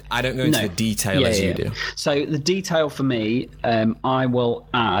metadata, I don't go into the detail as you do. So the detail for me, I will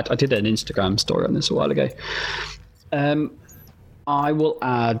add. I did an Instagram story on this a while ago. I will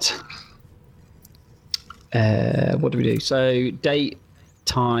add. What do we do? So date,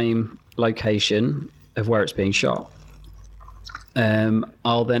 time, location of where it's being shot.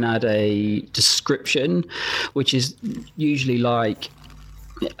 I'll then add a description, which is usually like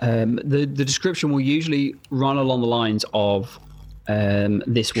the description will usually run along the lines of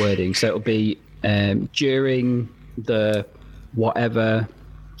this wording. So it'll be during the whatever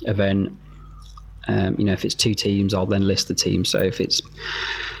event. If it's 2 teams, I'll then list the teams. So if it's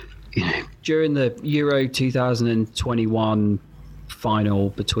during the Euro 2021 final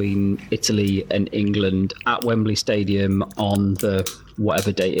between Italy and England at Wembley Stadium on the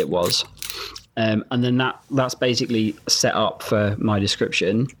whatever date it was, and then that's basically set up for my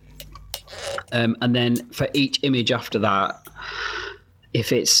description, and then for each image after that,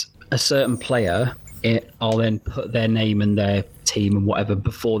 if it's a certain player, I'll then put their name and their team and whatever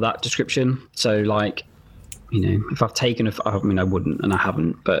before that description. So like, if I've taken I wouldn't, and I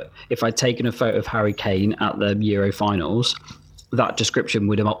haven't, but if I'd taken a photo of Harry Kane at the Euro finals, that description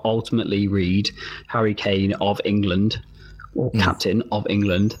would ultimately read Harry Kane of England, or captain of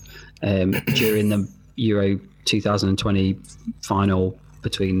England, during the Euro 2020 final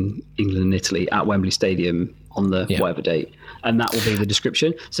between England and Italy at Wembley Stadium on the whatever date. And that will be the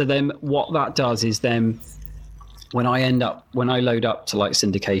description. So then what that does is then when I load up to like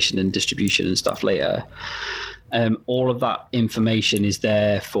syndication and distribution and stuff later, all of that information is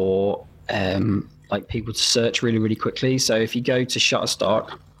there for like people to search really, really quickly. So if you go to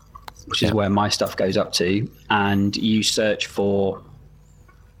Shutterstock, which is where my stuff goes up to, and you search for,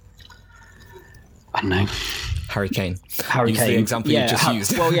 I don't know, Harry Kane. Use the example you just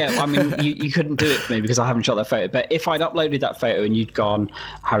used. Well, yeah, I mean, you couldn't do it for me because I haven't shot that photo. But if I'd uploaded that photo and you'd gone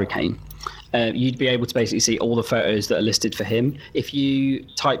Harry Kane, you'd be able to basically see all the photos that are listed for him. If you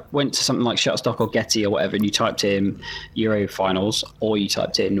went to something like Shutterstock or Getty or whatever, and you typed in Euro finals, or you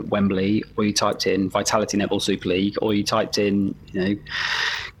typed in Wembley, or you typed in Vitality Netball Super League, or you typed in,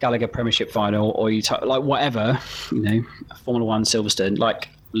 Gallagher Premiership final, or you type like whatever, Formula One Silverstone, like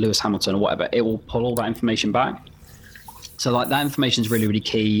Lewis Hamilton or whatever, it will pull all that information back. So like that information is really, really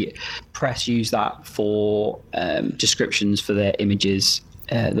key. Press use that for descriptions for their images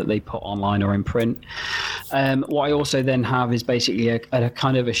that they put online or in print. What I also then have is basically a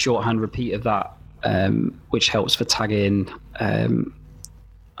kind of a shorthand repeat of that, which helps for tagging.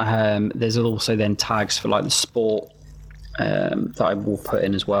 There's also then tags for like the sport that I will put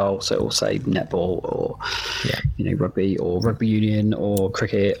in as well. So it will say netball or rugby or rugby union or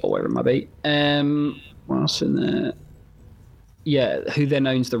cricket or whatever it might be. What else in there? Yeah, who then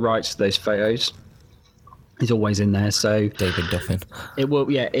owns the rights to those photos? Is always in there. So David Duffin. It will,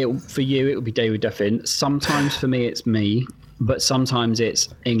 for you it will be David Duffin. Sometimes for me it's me, but sometimes it's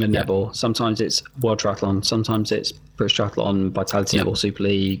England Netball, sometimes it's World Triathlon, sometimes it's British Triathlon, Vitality Netball Super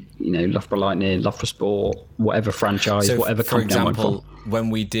League, Loughborough Lightning, Loughborough Sport, whatever franchise, so whatever for company. example,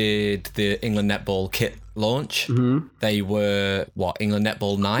 when we did the England Netball kit launch, they were England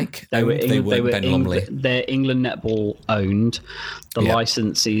Netball Nike. They were Ben Lumley. They're England Netball owned. The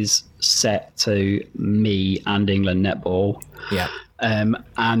license is set to me and England Netball. Yeah.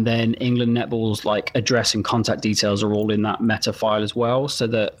 And then England Netball's like address and contact details are all in that meta file as well, so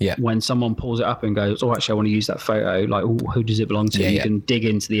that when someone pulls it up and goes, oh, actually I want to use that photo, like, who does it belong to? You can dig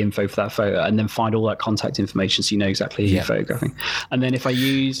into the info for that photo and then find all that contact information, so you know exactly who you're photographing. And then if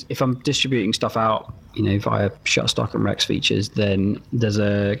I'm distributing stuff out, via Shutterstock and Rex features, then there's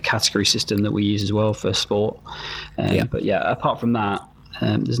a category system that we use as well for sport. But apart from that,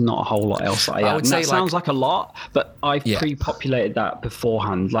 there's not a whole lot else that I add. And that sounds like a lot, but I've pre-populated that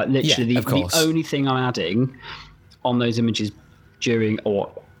beforehand. Like literally, the only thing I'm adding on those images during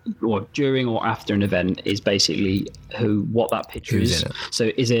or after an event is basically what that picture is.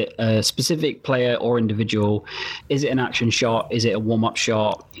 So is it a specific player or individual? Is it an action shot? Is it a warm-up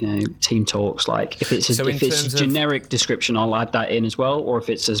shot? Team talks. Like if it's a generic description, I'll add that in as well. Or if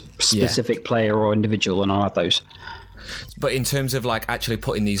it's a specific player or individual, and I'll add those. But in terms of like actually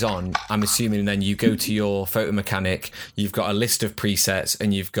putting these on, I'm assuming then you go to your photo mechanic, you've got a list of presets,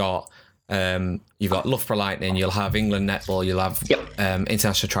 and you've got Loughborough Lightning, you'll have England Netball, you'll have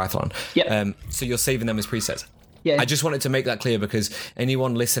International Triathlon. So you're saving them as presets. I just wanted to make that clear, because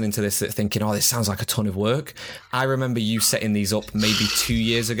anyone listening to this that's thinking, oh, this sounds like a ton of work. I remember you setting these up maybe 2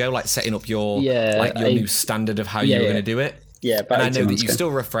 years ago, like setting up your new standard of how you were going to do it. Yeah, and I know that you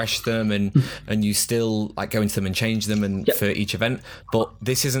still refresh them and you still like go into them and change them and for each event. But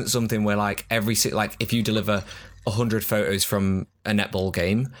this isn't something where like if you deliver 100 photos from a netball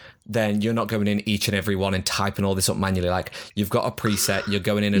game, then you're not going in each and every one and typing all this up manually. Like you've got a preset, you're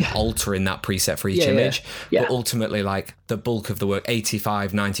going in and altering that preset for each image. But ultimately, like the bulk of the work,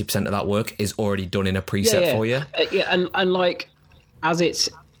 85-90% of that work is already done in a preset for you. And like as it's.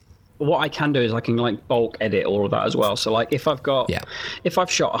 What I can do is I can like bulk edit all of that as well. So like if I've shot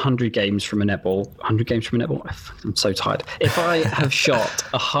 100 games from a netball, I'm so tired. If I have shot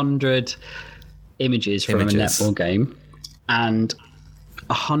 100 images from a netball game, and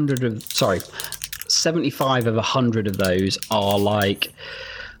 75 of 100 of those are like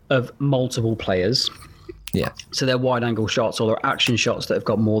of multiple players. Yeah. So they're wide angle shots or they're action shots that have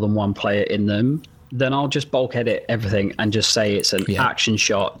got more than one player in them. Then I'll just bulk edit everything and just say it's an action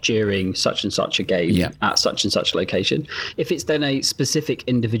shot during such and such a game at such and such a location. If it's then a specific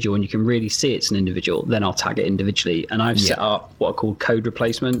individual and you can really see it's an individual, then I'll tag it individually. And I've set up what are called code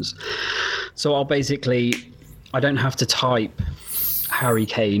replacements. So I don't have to type Harry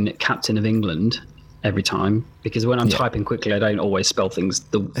Kane, captain of England, every time, because when I'm typing quickly, I don't always spell things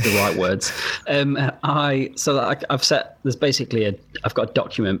the right words. I've set, there's basically I've got a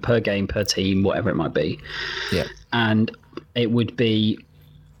document per game, per team, whatever it might be. Yeah. And it would be,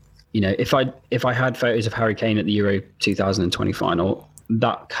 if I had photos of Harry Kane at the Euro 2020 final,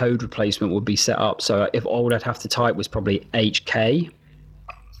 that code replacement would be set up. So if all I'd have to type was probably HK.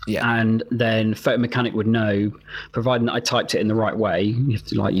 Yeah. And then Photo Mechanic would know, providing that I typed it in the right way, you have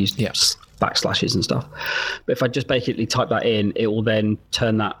to use backslashes and stuff. But if I just basically type that in, it will then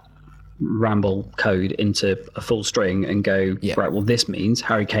turn that ramble code into a full string and go, right, well, this means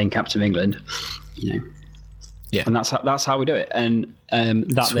Harry Kane, Captain of England, and that's how we do it. And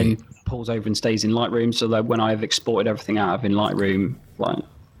that Sweet. Then pulls over and stays in Lightroom, so that when I've exported everything out of in Lightroom,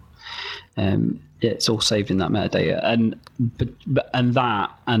 it's all saved in that metadata. And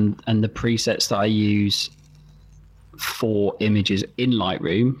the presets that I use for images in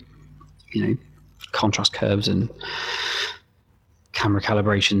Lightroom, contrast curves and camera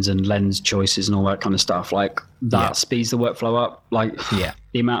calibrations and lens choices and all that kind of stuff, that speeds the workflow up.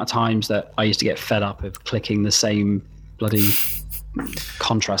 The amount of times that I used to get fed up of clicking the same bloody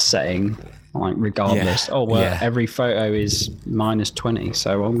contrast setting, regardless. Every photo is -20,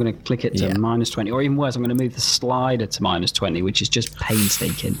 so I'm going to click it to -20, or even worse, I'm going to move the slider to -20, which is just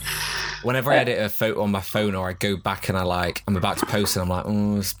painstaking. Whenever I edit a photo on my phone, or I go back and I'm about to post and I'm like,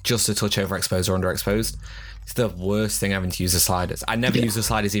 it's just a touch overexposed or underexposed. It's the worst thing having to use the sliders. I never use the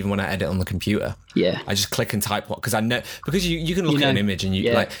sliders even when I edit on the computer. I just click and type because I know, because you can look at an image and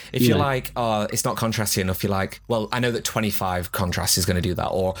if you're like, oh, it's not contrasty enough, you're like, well, I know that 25 contrast is going to do that,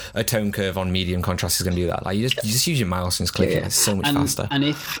 or a tone curve on medium contrast is going to do that. You just use your mouse and just click it. It's so much faster. And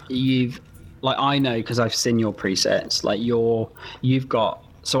if you've I know, because I've seen your presets, you've got.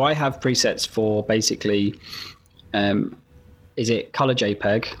 So I have presets for basically, is it color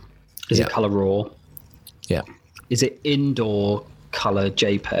JPEG? Is it color RAW? Yeah. Is it indoor color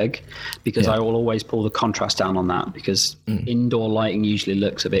JPEG? Because I will always pull the contrast down on that, because indoor lighting usually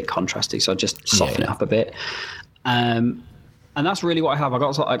looks a bit contrasty. So I just soften it up a bit. And that's really what I have. I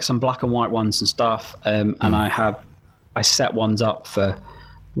got some black and white ones and stuff. And I set ones up for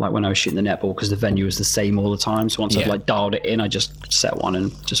when I was shooting the netball, because the venue was the same all the time. So once I've dialed it in, I just set one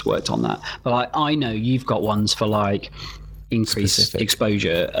and just worked on that. But I know you've got ones for increase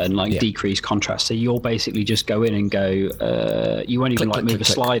exposure and decrease contrast, so you'll basically just go in and go you won't even move a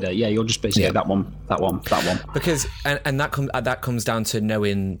slider. You'll just basically go that one, because and that comes down to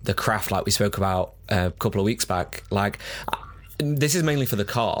knowing the craft, like we spoke about a couple of weeks back. This is mainly for the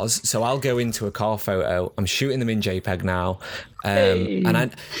cars, so I'll go into a car photo, I'm shooting them in JPEG now, and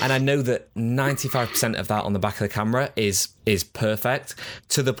I know that 95% of that on the back of the camera is perfect,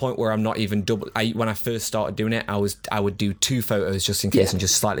 to the point where I'm not even when I first started doing it, I would do 2 photos just in case and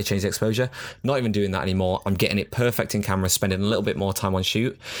just slightly change the exposure. Not even doing that anymore. I'm getting it perfect in camera, spending a little bit more time on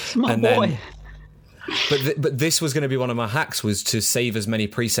shoot. Boy. But this was going to be one of my hacks, was to save as many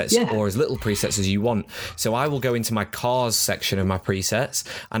presets or as little presets as you want. So I will go into my cars section of my presets,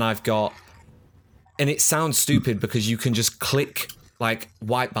 and I've got, and it sounds stupid because you can just click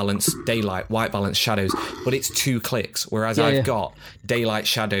white balance, daylight, white balance, shadows, but it's 2 clicks. Whereas I've got daylight,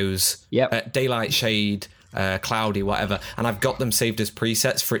 shadows, daylight, shade, cloudy, whatever, and I've got them saved as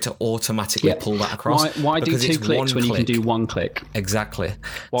presets for it to automatically pull that across. Why do 2 clicks when you can do 1 click? Exactly.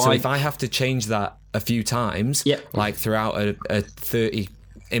 So if I have to change that a few times, throughout a 30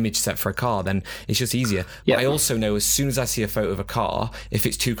 image set for a car, then it's just easier. But I also know as soon as I see a photo of a car, if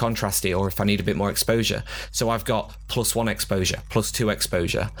it's too contrasty or if I need a bit more exposure, so I've got +1 exposure, +2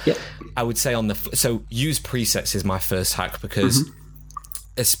 exposure. I would say so use presets is my first hack, because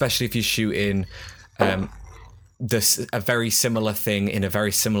especially if you're shooting a very similar thing in a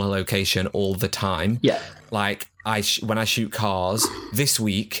very similar location all the time. When I shoot cars this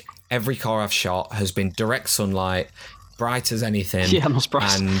week, every car I've shot has been direct sunlight, bright as anything. I'm not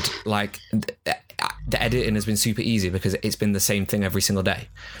surprised. And the editing has been super easy because it's been the same thing every single day.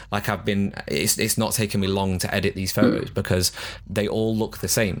 It's not taken me long to edit these photos because they all look the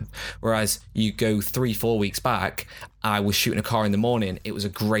same. Whereas you go 3-4 weeks back, I was shooting a car in the morning. It was a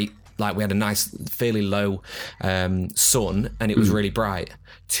great, we had a nice, fairly low sun, and it was really bright.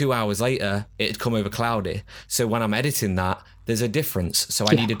 2 hours later, it had come over cloudy. So when I'm editing that, there's a difference. So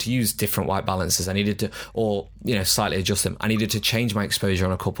I needed to use different white balances. I needed to, or slightly adjust them. I needed to change my exposure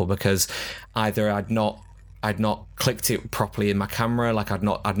on a couple because either I'd not clicked it properly in my camera, I'd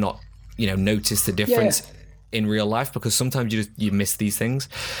not noticed the difference in real life, because sometimes you miss these things.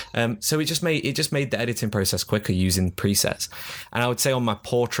 So it just made the editing process quicker using presets. And I would say on my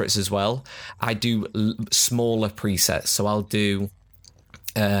portraits as well, I do smaller presets. So I'll do.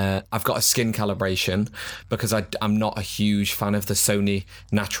 I've got a skin calibration because I'm not a huge fan of the Sony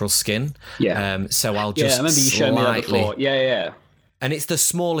natural skin. So I'll just I remember you showed me that before. And it's the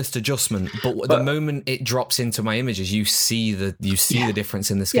smallest adjustment, but the moment it drops into my images, you see the difference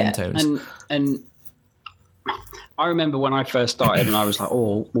in the skin tones. And I remember when I first started and I was like,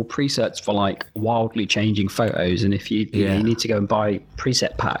 oh, well, presets for like wildly changing photos. And if you need to go and buy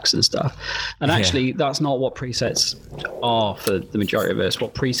preset packs and stuff. And actually, that's not what presets are for the majority of us.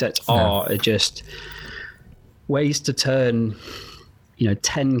 What presets are just ways to turn,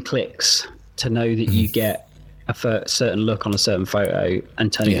 10 clicks to know that you get a certain look on a certain photo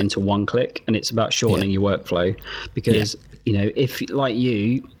and turn it into one click. And it's about shortening your workflow because, if like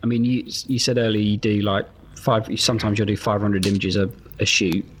you said earlier, you do like sometimes you'll do 500 images a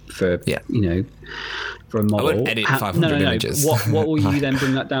shoot for for a model. I won't edit 500 images. What will you then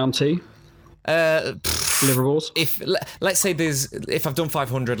bring that down to? Deliverables. Let's say if I've done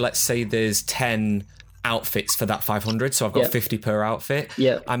 500, let's say there's 10 outfits for that 500, so I've got 50 per outfit.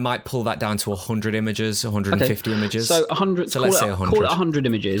 I might pull that down to 100 images, 150 images. So 100. So let's say 100. Call it 100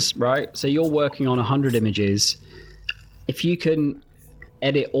 images, right? So you're working on 100 images. If you can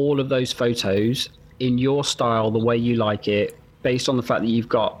edit all of those photos in your style, the way you like it, based on the fact that you've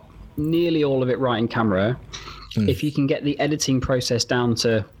got nearly all of it right in camera, if you can get the editing process down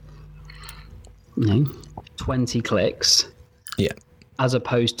to 20 clicks, as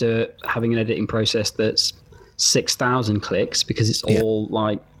opposed to having an editing process that's 6,000 clicks because it's all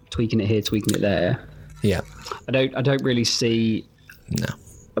like tweaking it here, tweaking it there. I don't really see. No.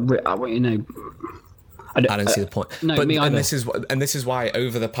 I don't see the point. No, me either. And this is why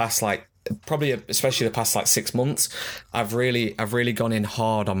over the past probably especially the past 6 months, I've really gone in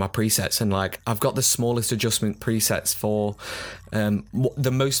hard on my presets, and I've got the smallest adjustment presets for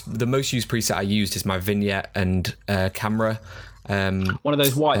the most used preset I used is my vignette and camera. One of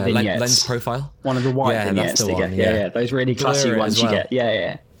those white vignettes. Lens profile. One of the white vignettes. That's the one, yeah. Those really classy ones you get.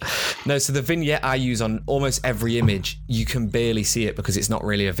 Yeah. No, so the vignette I use on almost every image, you can barely see it because it's not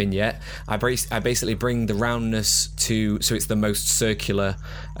really a vignette. I basically bring the roundness so it's the most circular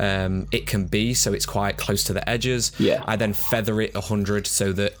it can be, so it's quite close to the edges. I then feather it 100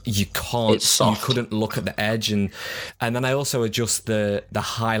 so that you couldn't look at the edge, and then I also adjust the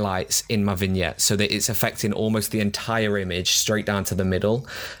highlights in my vignette so that it's affecting almost the entire image straight down to the middle.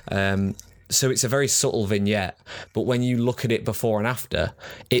 So it's a very subtle vignette, but when you look at it before and after,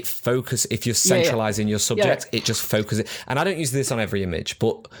 if you're centralizing your subject, it just focuses. And I don't use this on every image,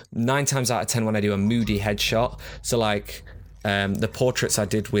 but 9 times out of 10 when I do a moody headshot, so the portraits I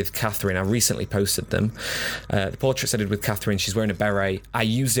did with Catherine, I recently posted them. The portraits I did with Catherine, she's wearing a beret. I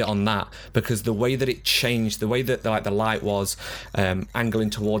used it on that because the way that it changed, the way that the light was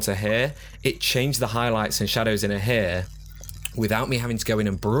angling towards her hair, it changed the highlights and shadows in her hair. Without me having to go in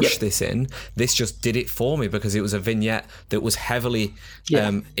and brush this in, this just did it for me because it was a vignette that was heavily, feathered,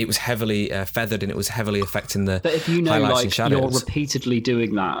 and it was heavily affecting the highlights and shadows. You're repeatedly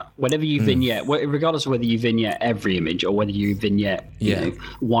doing that. Whenever you vignette, regardless of whether you vignette every image or whether you vignette,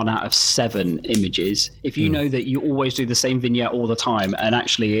 1 out of 7 images, if you know that you always do the same vignette all the time, and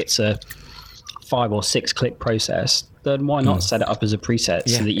actually it's a 5 or 6 click process, then why not set it up as a preset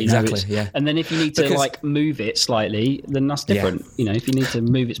so that you know it's... And then if you need to move it slightly, then that's different. If you need to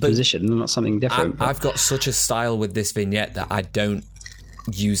move its position, then that's something different. I've got such a style with this vignette that I don't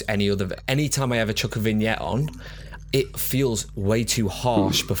use any other... Anytime I ever chuck a vignette on, it feels way too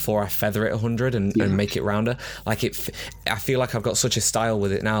harsh before I feather it 100 and make it rounder. I feel like I've got such a style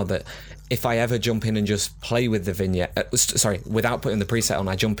with it now that if I ever jump in and just play with the vignette, without putting the preset on,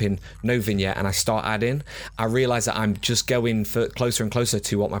 I jump in, no vignette, and I start adding, I realise that I'm just going closer and closer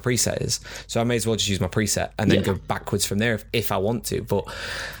to what my preset is. So I may as well just use my preset and then go backwards from there if I want to, but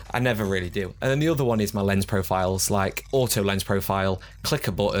I never really do. And then the other one is my lens profiles, like auto lens profile, click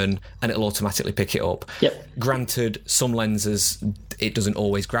a button and it'll automatically pick it up. Granted, some lenses, it doesn't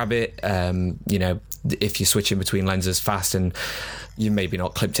always grab it. If you're switching between lenses fast and you maybe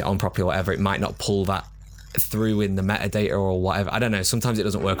not clipped it on properly or whatever, it might not pull that through in the metadata or whatever. I don't know. Sometimes it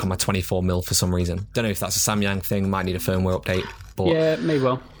doesn't work on my 24mm for some reason. Don't know if that's a Samyang thing. Might need a firmware update. But yeah, maybe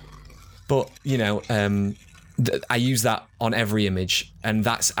well. But I use that on every image, and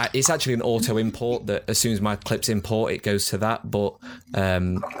it's actually an auto import that as soon as my clips import, it goes to that. But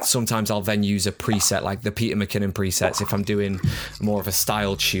sometimes I'll then use a preset like the Peter McKinnon presets if I'm doing more of a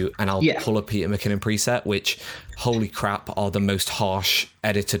styled shoot, and I'll pull a Peter McKinnon preset, which, holy crap, are the most harsh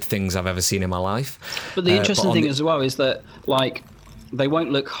edited things I've ever seen in my life. But the interesting thing as well is that they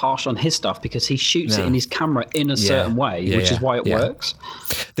won't look harsh on his stuff because he shoots it in his camera in a certain way, which is why it works.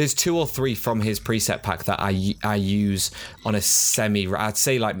 There's 2 or 3 from his preset pack that I use on a I'd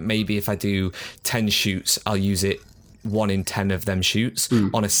say maybe if I do 10 shoots, I'll use it 1 in 10 of them shoots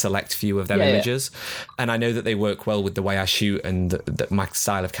on a select few of them images. And I know that they work well with the way I shoot and my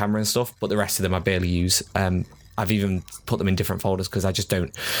style of camera and stuff, but the rest of them I barely use. I've even put them in different folders because I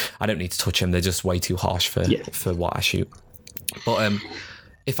don't need to touch them. They're just way too harsh for what I shoot. But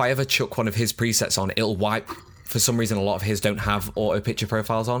if I ever chuck one of his presets on, it'll wipe. For some reason, a lot of his don't have auto picture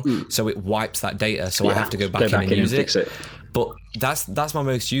profiles on, so it wipes that data. So I have to go back in and use fix it. But that's my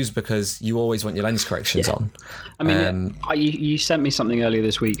most used because you always want your lens corrections on. I mean, you sent me something earlier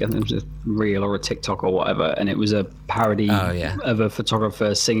this week, I think it was a reel or a TikTok or whatever, and it was a parody of a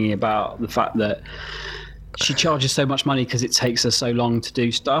photographer singing about the fact that she charges so much money because it takes her so long to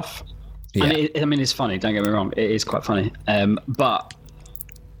do stuff. Yeah. And it's funny, don't get me wrong, it is quite funny. But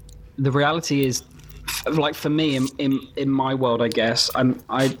the reality is, like for me in my world, I guess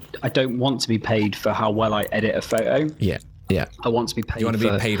I don't want to be paid for how well I edit a photo. Yeah. I want to be paid. You want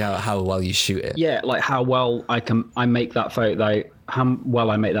to be paid out how well you shoot it. Yeah, like how well I make that photo, how well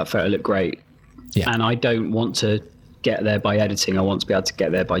I make that photo look great. Yeah. And I don't want to get there by editing. I want to be able to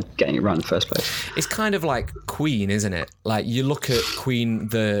get there by getting it right in the first place. It's kind of like Queen, isn't it? Like you look at Queen,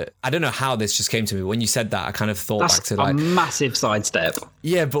 I don't know how this just came to me. When you said that, I kind of thought back to like a massive sidestep.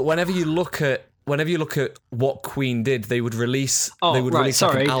 Yeah, but whenever you look at what Queen did, they would release release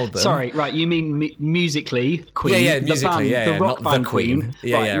like an album. Sorry, right, you mean musically Queen? Yeah, musically, the rock band Queen.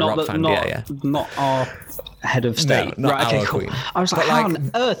 Not our head of state. No, not our Queen. I was like, how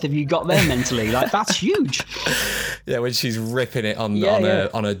on earth have you got there mentally? Like, that's huge. Yeah, when she's ripping it on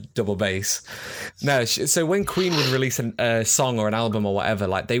a double bass. No, so when Queen would release a song or an album or whatever,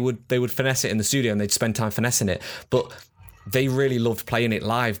 like they would finesse it in the studio and they'd spend time finessing it, but they really loved playing it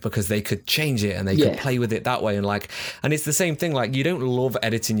live because they could change it and they could play with it that way. And it's the same thing. Like, you don't love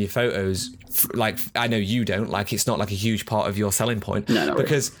editing your photos. Like, I know you don't. Like, it's not like a huge part of your selling point. No,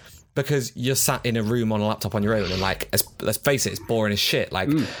 because you're sat in a room on a laptop on your own and like, let's face it, it's boring as shit. Like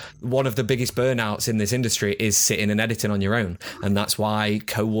one of the biggest burnouts in this industry is sitting and editing on your own. And that's why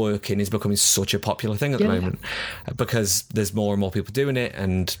co-working is becoming such a popular thing at the moment, because there's more and more people doing it.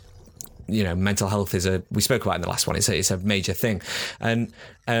 And you know, mental health we spoke about it in the last one. It's a major thing. And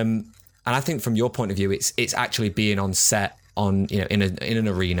I think from your point of view, it's actually being on set in an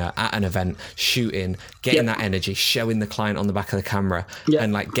arena at an event, shooting, getting that energy, showing the client on the back of the camera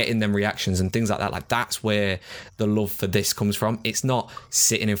and like getting them reactions and things like that. Like that's where the love for this comes from. It's not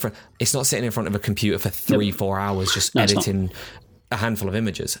sitting in front of a computer for 3-4 hours just editing a handful of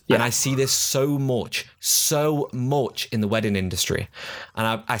images. And I see this so much in the wedding industry.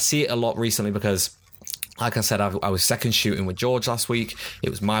 And I see it a lot recently because, like I said, I was second shooting with George last week. It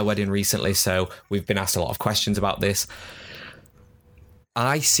was my wedding recently, so we've been asked a lot of questions about this.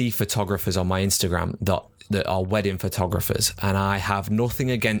 I see photographers on my Instagram that are wedding photographers, and I have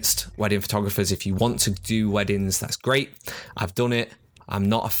nothing against wedding photographers. If you want to do weddings, that's great. I've done it. I'm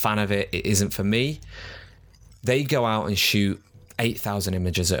not a fan of it. It isn't for me. They go out and shoot 8,000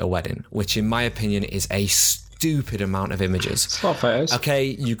 images at a wedding, which in my opinion is a stupid amount of images. It's a lot of photos. Okay,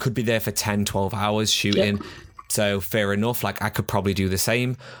 you could be there for 10-12 hours shooting, so fair enough. Like, I could probably do the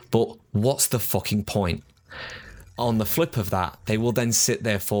same, but what's the fucking point? On the flip of that, they will then sit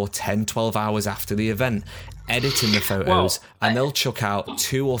there for 10-12 hours after the event editing the photos, and they'll chuck out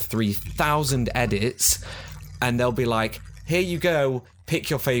 2,000 or 3,000 edits, and they'll be like, here you go, pick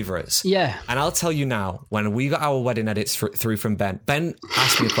your favourites. Yeah. And I'll tell you now, when we got our wedding edits through from Ben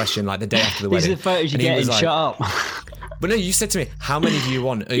asked me a question like the day after the wedding. These are the photos you get in, shut up. But no, you said to me, how many do you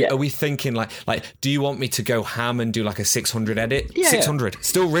want? Are we thinking like, do you want me to go ham and do like a 600 edit? 600,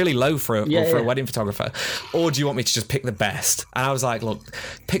 still really low for a wedding photographer. Or do you want me to just pick the best? And I was like, look,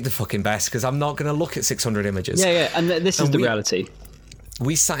 pick the fucking best, because I'm not going to look at 600 images. Yeah, and this is the reality.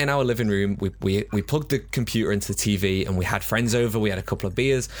 We sat in our living room, we plugged the computer into the TV, and we had friends over, we had a couple of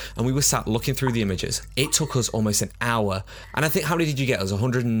beers, and we were sat looking through the images. It took us almost an hour. And I think, how many did you get? It was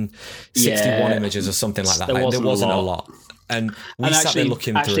 161 images or something like that. There wasn't a lot. And we sat there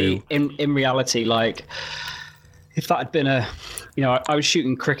looking through. In reality, like, if that had been I was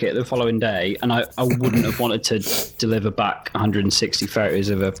shooting cricket the following day, and I wouldn't have wanted to deliver back 160 photos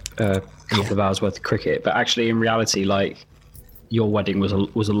of a couple of hours worth of cricket. But actually, in reality, like, your wedding was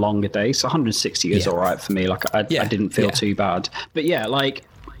a longer day, so 160 is all right for me. Like, I didn't feel too bad. But like,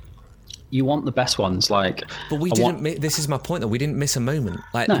 you want the best ones. Like, but we didn't. This is my point, though. We didn't miss a moment.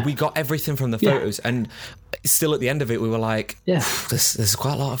 Like, we got everything from the photos, and still at the end of it, we were like, there's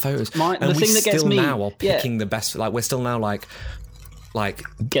quite a lot of photos. The thing that gets me now are picking the best. Like, we're still now like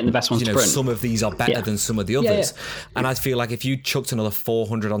getting the best ones. Some of these are better than some of the others, and I feel like if you chucked another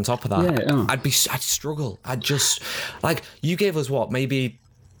 400 on top of that, I'd struggle. I'd just, like, you gave us what, maybe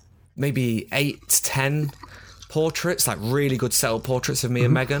 8 to 10 portraits, like really good setup portraits of me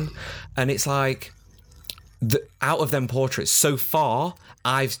and Megan, and it's like, out of them portraits so far,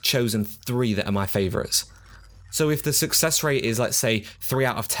 I've chosen 3 that are my favourites. So if the success rate is, let's say, 3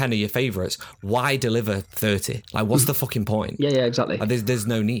 out of 10 of your favourites, why deliver 30? Like, what's the fucking point? Yeah, exactly. Like, there's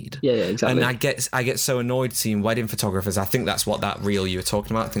no need. Yeah, exactly. And I get so annoyed seeing wedding photographers. I think that's what that reel you were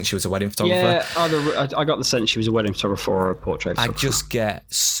talking about. I think she was a wedding photographer. Yeah, I got the sense she was a wedding photographer or a portrait photographer. I just get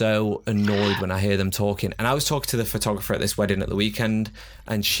so annoyed when I hear them talking. And I was talking to the photographer at this wedding at the weekend,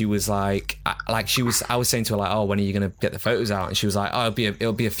 and she was like I was saying to her, like, oh, when are you going to get the photos out? And she was like, oh,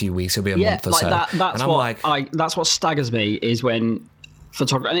 it'll be a few weeks, it'll be a month or so. That's what staggers me is when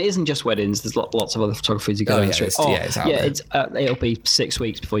photography, and it isn't just weddings. There's lots of other photographers who go. It'll be 6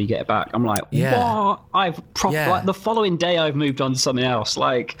 weeks before you get it back. I'm like, what? Like the following day, I've moved on to something else.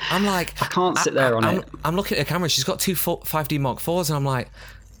 Like, I'm like, I can't sit there on it. I'm looking at the camera. She's got two 5D Mark IVs, and I'm like,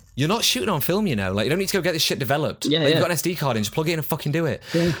 you're not shooting on film, you know. Like, you don't need to go get this shit developed. You've got an SD card in, just plug it in and fucking do it.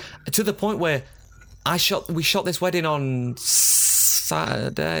 Yeah. To the point where we shot this wedding on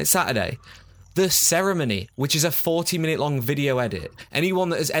Saturday. The ceremony, which is a 40-minute long video edit. Anyone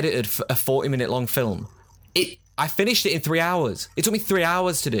that has edited a 40-minute long film, I finished it in 3 hours. It took me 3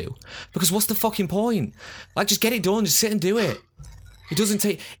 hours to do. Because what's the fucking point? Like, just get it done. Just sit and do it. It doesn't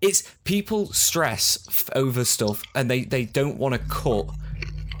take... It's people stress over stuff, and they don't want to cut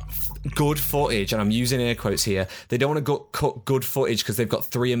good footage, and I'm using air quotes here. They don't want to cut good footage because they've got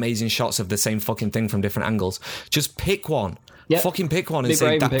 3 amazing shots of the same fucking thing from different angles. Just pick one. Yep. Fucking pick one and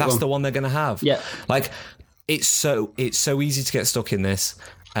say that's the one they're going to have. Yeah. Like, it's so easy to get stuck in this.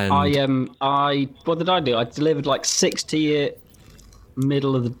 And what did I do? I delivered like 6 to you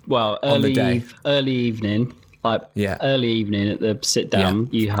early evening. Early evening at the sit down.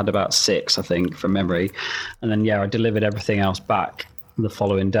 You had about 6, I think, from memory. And then I delivered everything else back the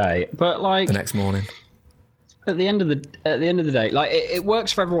following day. But like the next morning. At the end of the day, like it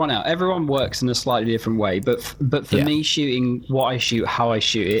works for everyone out. Everyone works in a slightly different way, but for me, shooting what I shoot, how I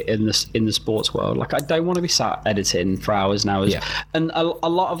shoot it in the sports world, like I don't want to be sat editing for hours and hours. Yeah. And a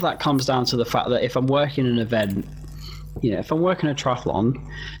lot of that comes down to the fact that if I'm working an event, if I'm working a triathlon,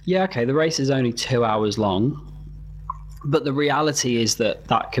 the race is only 2 hours long, but the reality is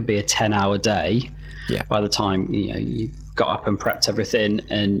that could be a 10-hour day. Yeah. By the time you got up and prepped everything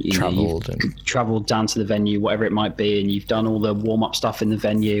and travelled down to the venue, whatever it might be, and you've done all the warm-up stuff in the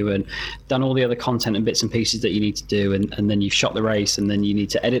venue and done all the other content and bits and pieces that you need to do, and then you've shot the race, and then you need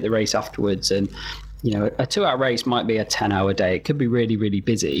to edit the race afterwards. And a 2-hour race might be a 10-hour day. It could be really, really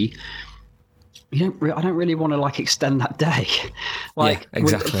busy. I don't really want to like extend that day.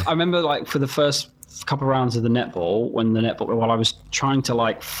 Exactly. I remember like for the first couple of rounds of the netball, while I was trying to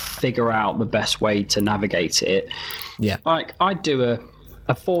like figure out the best way to navigate it. Yeah. Like I'd do a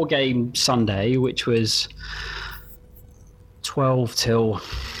 4-game Sunday, which was 12 till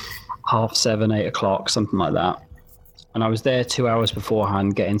 7:30, 8 o'clock, something like that. And I was there 2 hours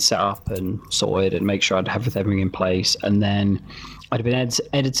beforehand, getting set up and sorted and make sure I'd have everything in place. And then I'd been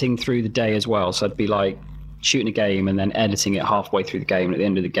editing through the day as well. So I'd be like shooting a game and then editing it halfway through the game and at the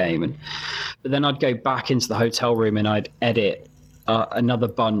end of the game. But then I'd go back into the hotel room and I'd edit another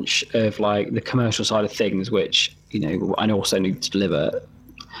bunch of like the commercial side of things, which, I also need to deliver.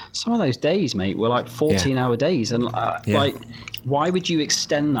 Some of those days, mate, were like 14-hour days. And like, why would you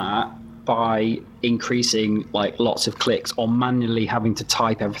extend that by increasing like lots of clicks or manually having to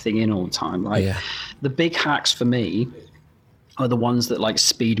type everything in all the time? Like the big hacks for me are the ones that like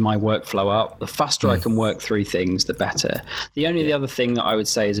speed my workflow up. The faster I can work through things, the better. The other thing that I would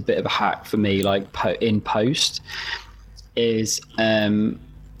say is a bit of a hack for me, like in post, is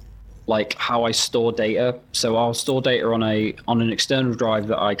like how I store data. So I'll store data on an external drive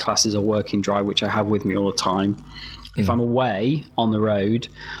that I class as a working drive, which I have with me all the time. If I'm away on the road,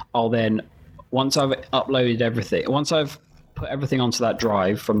 I'll then, once I've uploaded everything, once I've put everything onto that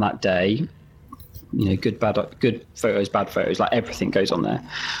drive from that day, good photos, bad photos, like everything goes on there.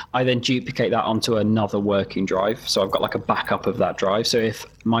 I then duplicate that onto another working drive. So I've got like a backup of that drive. So if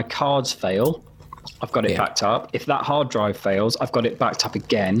my cards fail, I've got it backed up. If that hard drive fails, I've got it backed up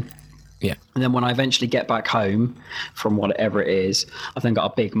again. Yeah. And then when I eventually get back home from whatever it is, I've then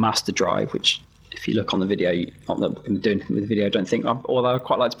got a big master drive, which if you look on the video, not that we're going to do anything with the video, I don't think, although I'd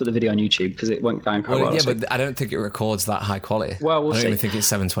quite like to put the video on YouTube because it won't down quite well. Yeah, but I don't think it records that high quality. Well, we'll see. I don't even think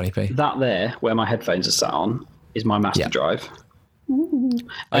it's 720p. That there, where my headphones are sat on, is my master drive. Is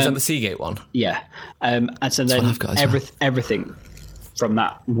that the Seagate one? Yeah. And so then everything from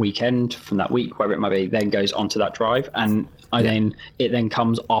that weekend, from that week, wherever it might be, then goes onto that drive, and it then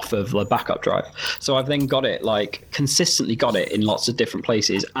comes off of the backup drive. So I've then got it, like consistently got it in lots of different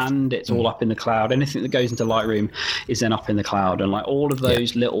places, and it's all up in the cloud. Anything that goes into Lightroom is then up in the cloud, and like all of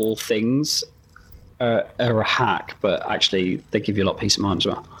those little things are a hack, but actually they give you a lot of peace of mind as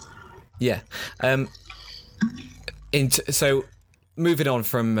well. Yeah. So moving on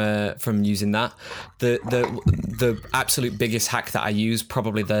from using that, the absolute biggest hack that I use,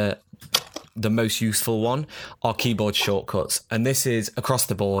 probably the most useful one, are keyboard shortcuts, and this is across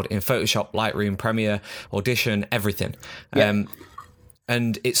the board in Photoshop, Lightroom, Premiere, Audition, everything. Yep.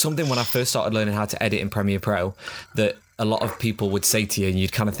 And it's something when I first started learning how to edit in Premiere Pro that a lot of people would say to you, and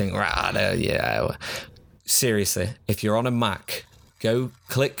you'd kind of think, yeah. Seriously, if you're on a Mac, go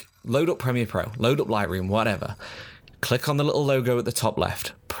click, load up Premiere Pro, load up Lightroom, whatever. Click on the little logo at the top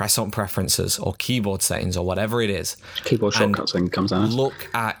left, press on preferences or keyboard settings or whatever it is. Keyboard shortcuts thing comes out. Look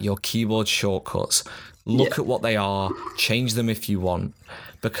at your keyboard shortcuts. Look at what they are. Change them if you want.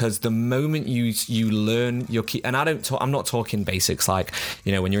 Because the moment you learn your key, and I'm not talking basics like,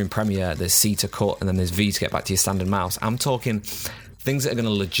 when you're in Premiere, there's C to cut and then there's V to get back to your standard mouse. I'm talking things that are going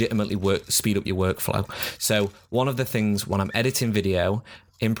to legitimately speed up your workflow. So one of the things when I'm editing video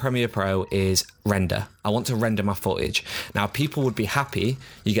in Premiere Pro is render. I want to render my footage. Now, people would be happy.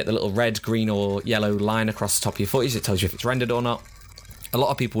 You get the little red, green, or yellow line across the top of your footage that tells you if it's rendered or not. A lot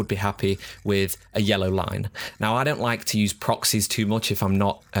of people would be happy with a yellow line. Now, I don't like to use proxies too much if I'm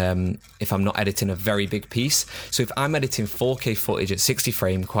not editing a very big piece. So if I'm editing 4K footage at 60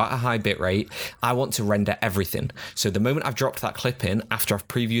 frame, quite a high bit rate, I want to render everything. So the moment I've dropped that clip in, after I've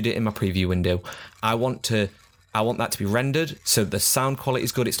previewed it in my preview window, I want that to be rendered so the sound quality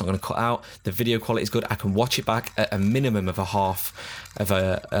is good, it's not going to cut out, the video quality is good, I can watch it back at a minimum of a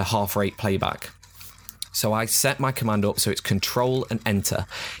half rate playback. So I set my command up so it's Control and Enter.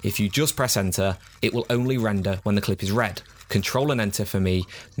 If you just press Enter, it will only render when the clip is red. Control and Enter for me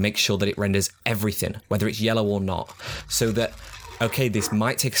makes sure that it renders everything, whether it's yellow or not. So that, okay, this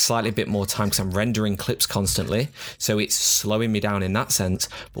might take a slightly bit more time because I'm rendering clips constantly, so it's slowing me down in that sense.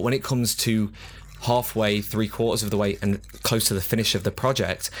 But when it comes to halfway, 3/4 of the way and close to the finish of the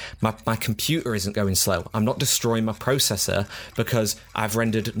project, my computer isn't going slow. I'm not destroying my processor because I've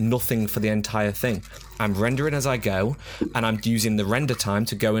rendered nothing for the entire thing. I'm rendering as I go, and I'm using the render time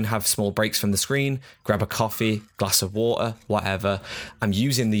to go and have small breaks from the screen, grab a coffee, glass of water, whatever. I'm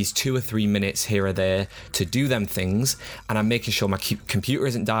using these 2 or 3 minutes here or there to do them things, and I'm making sure my computer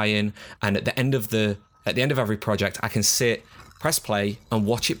isn't dying. And at the end of every project, I can sit, press play and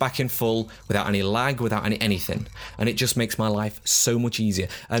watch it back in full without any lag, without anything. And it just makes my life so much easier.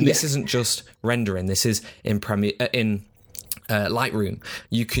 And this isn't just rendering. This is in Lightroom.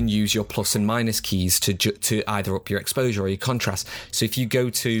 You can use your plus and minus keys to either up your exposure or your contrast. So if you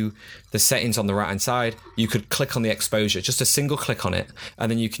go to the settings on the right hand side, you could click on the exposure, just a single click on it, and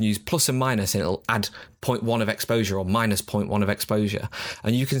then you can use plus and minus and it'll add 0.1 of exposure or minus 0.1 of exposure.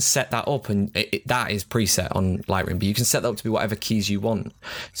 And you can set that up, and that is preset on Lightroom, but you can set that up to be whatever keys you want.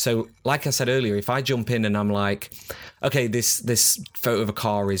 So like I said earlier, if I jump in and I'm like, okay, this photo of a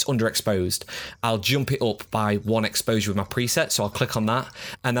car is underexposed, I'll jump it up by 1 exposure with my preset. So I'll click on that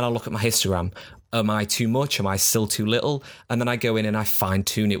and then I'll look at my histogram. Am I too much? Am I still too little? And then I go in and I fine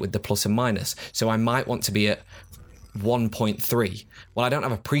tune it with the plus and minus. So I might want to be at 1.3. Well, I don't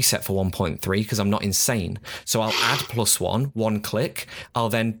have a preset for 1.3 because I'm not insane. So I'll add +1, 1 click. I'll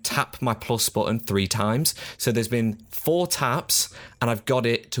then tap my plus button 3 times. So there's been 4 taps and I've got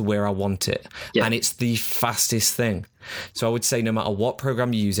it to where I want it. Yeah. And it's the fastest thing. So I would say no matter what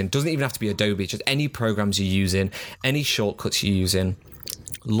program you're using, doesn't even have to be Adobe, just any programs you're using, any shortcuts you're using,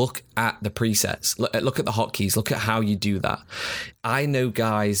 look at the presets, look at the hotkeys, look at how you do that. I know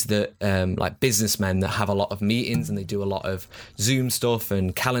guys that, like businessmen that have a lot of meetings and they do a lot of Zoom stuff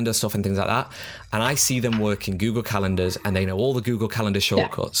and calendar stuff and things like that. And I see them work in Google Calendars and they know all the Google Calendar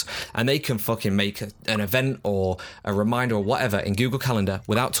shortcuts and they can fucking make an event or a reminder or whatever in Google Calendar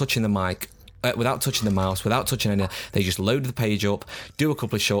without touching the mic, without touching the mouse, without touching anything. They just load the page up, do a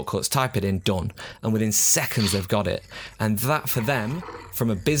couple of shortcuts, type it in, done. And within seconds, they've got it. And that for them,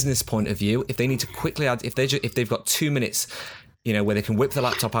 from a business point of view, if they need to quickly add, if they've got 2 minutes, where they can whip the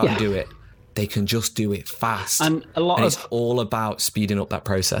laptop out and do it, they can just do it fast. And it's all about speeding up that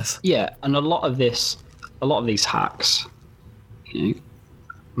process. Yeah, and a lot of these hacks,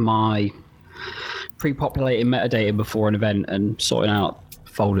 my pre-populating metadata before an event and sorting out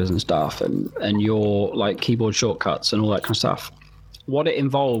folders and stuff and your like keyboard shortcuts and all that kind of stuff. What it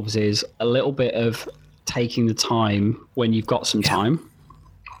involves is a little bit of taking the time when you've got some time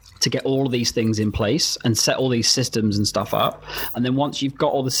to get all of these things in place and set all these systems and stuff up. And then once you've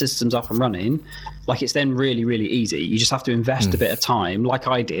got all the systems up and running, like it's then really, really easy. You just have to invest a bit of time, like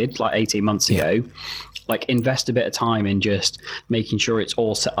I did like 18 months ago, like invest a bit of time in just making sure it's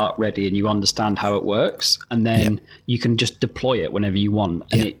all set up ready and you understand how it works. And then you can just deploy it whenever you want.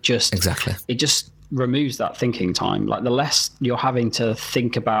 And it just removes that thinking time. Like the less you're having to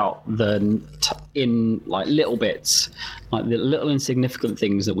think about in like little bits, like the little insignificant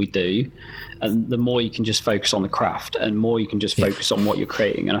things that we do, and the more you can just focus on the craft and more you can just focus on what you're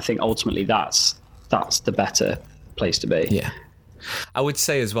creating. And I think ultimately that's the better place to be. Yeah. I would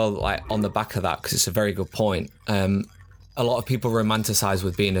say as well, like on the back of that, because it's a very good point, a lot of people romanticize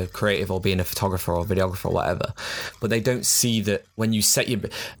with being a creative or being a photographer or videographer or whatever, but they don't see that when you set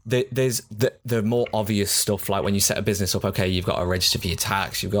there's the more obvious stuff, like when you set a business up, okay, you've got to register for your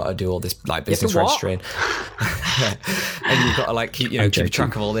tax, you've got to do all this like business registering, and you've got to like keep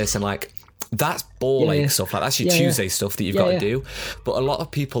track of all this, and like that's ball-ache stuff, like that's your Tuesday stuff that you've got to do. But a lot of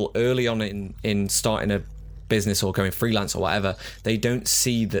people early on in starting a business or going freelance or whatever, they don't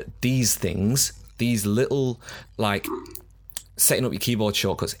see that these things, these little like setting up your keyboard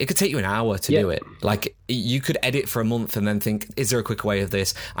shortcuts, it could take you an hour to do it. Like you could edit for a month and then think, is there a quicker way of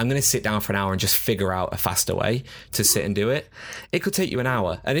this? I'm going to sit down for an hour and just figure out a faster way to sit and do it. It could take you an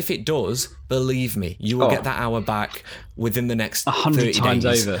hour, and if it does, believe me, you will get that hour back within the next 100 times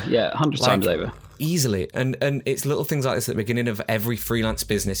days. Over. 100 times over. Easily. And it's little things like this at the beginning of every freelance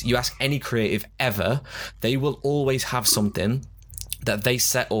business. You ask any creative ever, they will always have something that they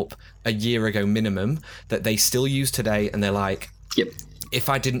set up a year ago minimum that they still use today, and they're like, if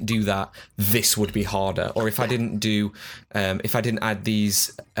I didn't do that, this would be harder. Or if I didn't do, if I didn't add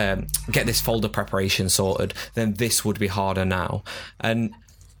these, get this folder preparation sorted, then this would be harder now. And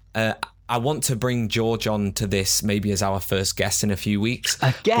I want to bring George on to this maybe as our first guest in a few weeks.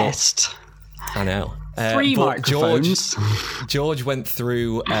 A guest? I know. 3 microphones. George went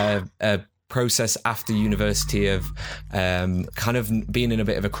through a process after university of kind of being in a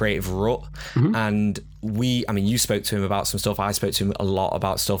bit of a creative rut, and you spoke to him about some stuff. I spoke to him a lot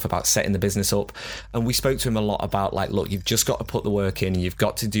about stuff about setting the business up, and we spoke to him a lot about like, look, you've just got to put the work in, you've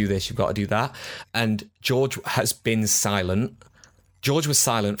got to do this, you've got to do that. And George has been silent. George was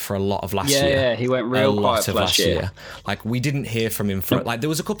silent for a lot of last year. Yeah, he went real quiet for last year. Like, we didn't hear from him for, like, there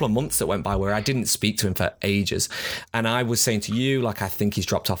was a couple of months that went by where I didn't speak to him for ages. And I was saying to you, like, I think he's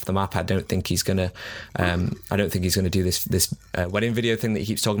dropped off the map. I don't think he's going to do this wedding video thing that he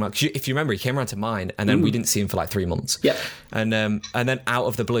keeps talking about. 'Cause if you remember, he came around to mine, and then we didn't see him for like 3 months. Yeah. And then out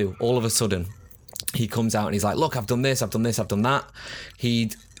of the blue, all of a sudden, he comes out and he's like, look, I've done this, I've done this, I've done that.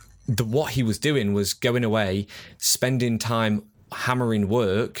 What he was doing was going away, spending time hammering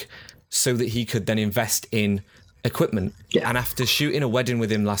work so that he could then invest in equipment. And after shooting a wedding with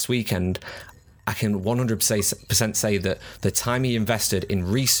him last weekend, I can 100% say that the time he invested in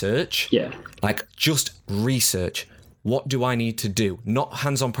research, like just research, what do I need to do? Not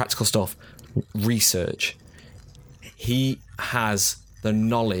hands-on practical stuff, research. He has the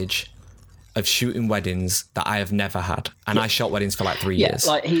knowledge of shooting weddings that I have never had. And I shot weddings for like 3 years.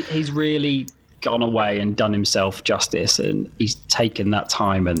 Like he's really gone away and done himself justice, and he's taken that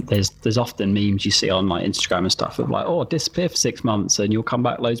time. And there's often memes you see on like Instagram and stuff of like, oh, disappear for 6 months and you'll come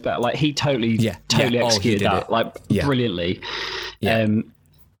back loads better. Like he totally executed that brilliantly. And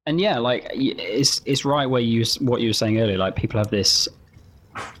like it's right where what you were saying earlier, like people have this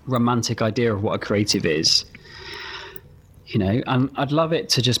romantic idea of what a creative is, and I'd love it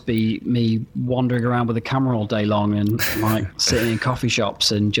to just be me wandering around with a camera all day long and like sitting in coffee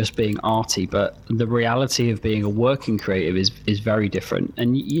shops and just being arty. But the reality of being a working creative is very different.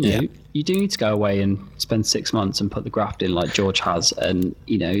 And, you do need to go away and spend 6 months and put the graft in like George has. And,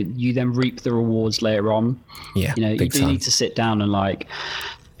 you then reap the rewards later on. Yeah, you do need to sit down and like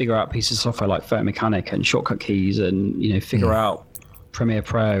figure out pieces of software like Photomechanic and Shortcut Keys and, figure out Premiere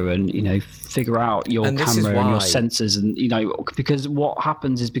Pro and figure out your camera and your sensors, and because what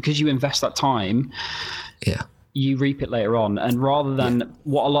happens is, because you invest that time, you reap it later on. And rather than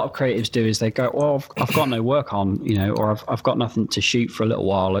what a lot of creatives do is they go, well, I've got no work on, or I've got nothing to shoot for a little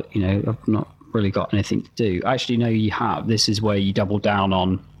while, I've not really got anything to do. Actually, no, you have. This is where you double down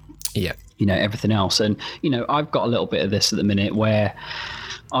on everything else. And I've got a little bit of this at the minute where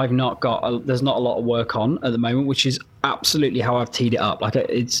there's not a lot of work on at the moment, which is absolutely how I've teed it up. Like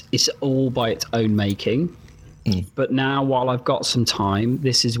it's all by its own making. But now, while I've got some time,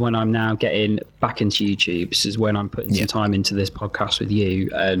 this is when I'm now getting back into YouTube. This is when I'm putting some time into this podcast with you,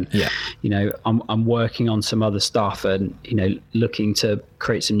 and I'm working on some other stuff, and looking to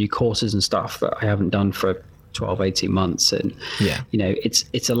create some new courses and stuff that I haven't done for 12-18 months. And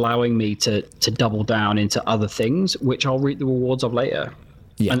it's allowing me to double down into other things, which I'll reap the rewards of later.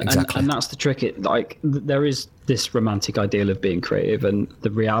 Exactly. And that's the trick. There is this romantic ideal of being creative, and the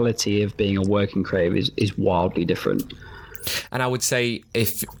reality of being a working creative is wildly different. And I would say,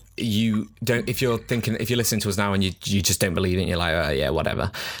 if you don't, if you're listening to us now and you just don't believe it, and you're like, yeah,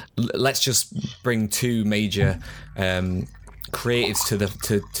 whatever. Let's just bring two major creatives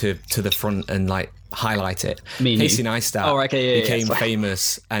to the front and like highlight it. Casey Neistat became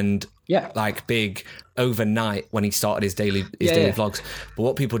famous and like big overnight when he started his daily vlogs. But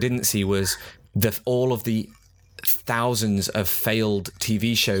what people didn't see was all of the thousands of failed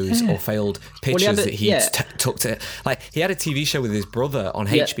TV shows or failed pitches that he took to. Like, he had a TV show with his brother on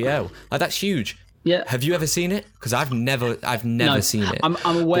HBO. Like, that's huge. Yeah. Have you ever seen it? Because I've never seen it. I'm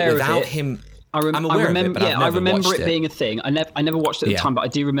aware without of it. him. I'm aware of it, but I remember it being a thing. I never watched it at the time, but I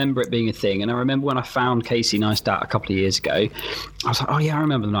do remember it being a thing. And I remember when I found Casey Neistat a couple of years ago, I was like, oh yeah, I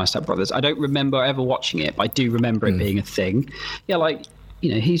remember the Neistat brothers. I don't remember ever watching it, but I do remember it being a thing. Yeah, like,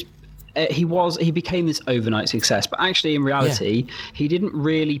 you know, he became this overnight success, but actually in reality he didn't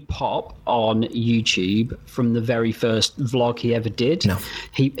really pop on YouTube from the very first vlog he ever did. No,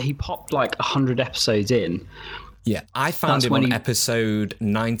 he popped like 100 episodes in. Yeah, I found him on episode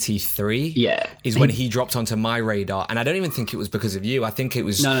 93. Yeah, is when he dropped onto my radar, and I don't even think it was because of you. I think it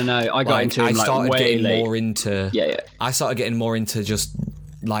was no. I got into him like way late. More into I started getting more into just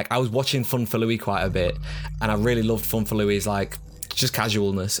like, I was watching Fun for Louis quite a bit, and I really loved Fun for Louis' like just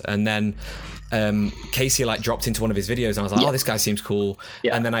casualness. And then Casey like dropped into one of his videos, and I was like, oh, this guy seems cool.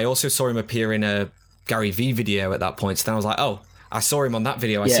 Yeah. And then I also saw him appear in a Gary Vee video at that point. So then I was like, oh, I saw him on that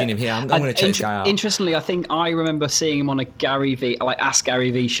video. I seen him here. I'm going to check this guy out. Interestingly, I think I remember seeing him on a Gary Vee, like Ask Gary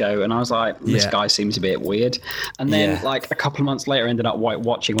Vee show, and I was like, this guy seems a bit weird. And then like a couple of months later, I ended up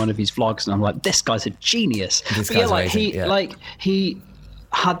watching one of his vlogs, and I'm like, this guy's a genius. This guy's amazing. He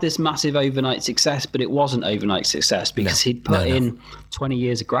had this massive overnight success, but it wasn't overnight success because he'd put in 20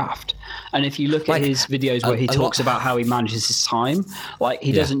 years of graft. And if you look at his videos where he talks about how he manages his time, like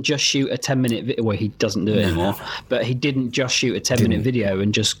he doesn't just shoot a 10-minute video, well, he doesn't do it anymore, but he didn't just shoot a 10-minute video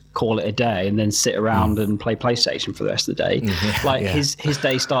and just call it a day and then sit around and play PlayStation for the rest of the day. His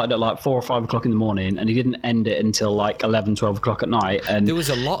day started at like 4 or 5 o'clock in the morning, and he didn't end it until like 11, 12 o'clock at night. And there was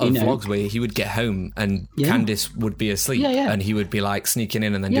a lot of vlogs where he would get home and Candice would be asleep and he would be like sneaking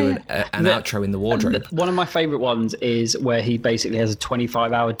in and then doing an outro in the wardrobe. One of my favorite ones is where he basically has a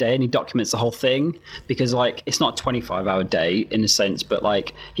 25-hour day and he documents the whole thing, because like it's not a 25-hour day in a sense, but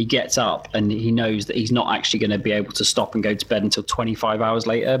like he gets up and he knows that he's not actually going to be able to stop and go to bed until 25 hours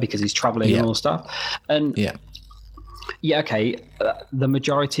later because he's traveling and all stuff. And the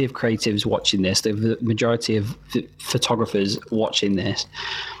majority of creatives watching this, the majority of photographers watching this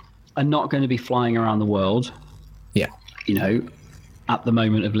are not going to be flying around the world, you know, at the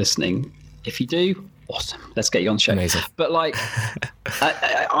moment of listening. If you do, awesome, let's get you on the show. Amazing. But like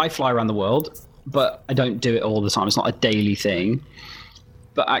I fly around the world, but I don't do it all the time. It's not a daily thing.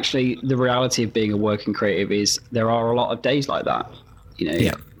 But actually the reality of being a working creative is there are a lot of days like that, you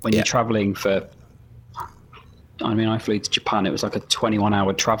know, when you're traveling for, I mean, I flew to Japan, it was like a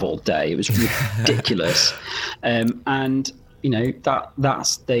 21-hour travel day. It was ridiculous. And you know,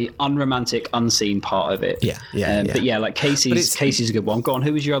 that's the unromantic, unseen part of it. But yeah, like Casey's a good one. Go on,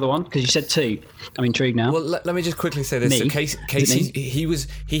 who was your other one? Because you said two. I'm intrigued now. Well, let me just quickly say this. So Casey,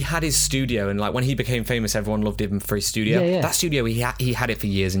 he had his studio, and like when he became famous, everyone loved him for his studio. That studio, he had it for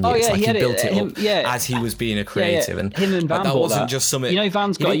years and years. He built it up as he was being a creative. And him and Van that wasn't just something. You know,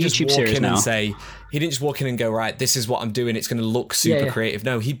 Van's got a YouTube series now. He didn't just walk in and go, right, this is what I'm doing, it's going to look super creative.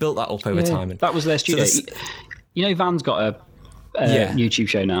 No, he built that up over time. And that was their studio. You know, Van's got a YouTube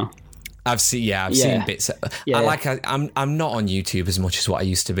show now. I've seen bits. I'm not on YouTube as much as what I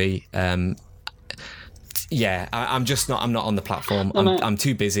used to be. I'm just not. I'm not on the platform. I'm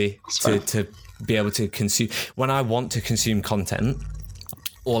too busy to be able to consume. When I want to consume content,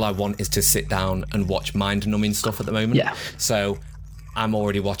 all I want is to sit down and watch mind-numbing stuff at the moment. Yeah. So I'm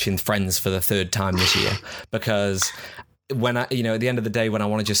already watching Friends for the 3rd time this year because when I, you know, at the end of the day, when I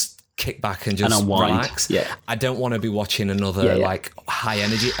want to just kick back and just relax, I don't want to be watching another like high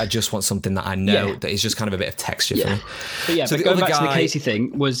energy. I just want something that I know that is just kind of a bit of texture for me. But so going back to the Casey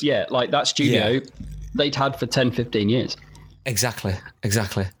thing was like that studio they'd had for 10-15 years. Exactly.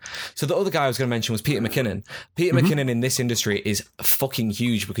 So the other guy I was going to mention was Peter McKinnon. Peter McKinnon in this industry is fucking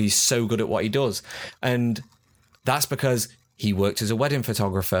huge because he's so good at what he does, and that's because he worked as a wedding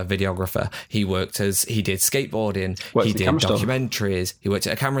photographer, videographer. He did skateboarding. He did documentaries. He worked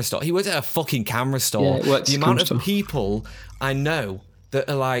at a camera store. He worked at a fucking camera store. The amount of people I know that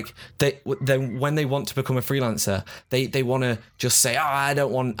are like, when they want to become a freelancer, they want to just say, oh, I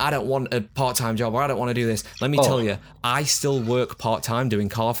don't want a part-time job, or I don't want to do this. Let me tell you, I still work part-time doing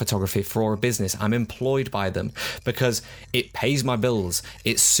car photography for a business. I'm employed by them because it pays my bills.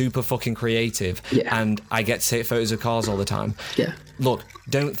 It's super fucking creative, and I get to take photos of cars all the time. look,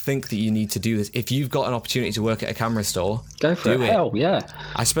 don't think that you need to do this. If you've got an opportunity to work at a camera store, go for it. Hell, yeah.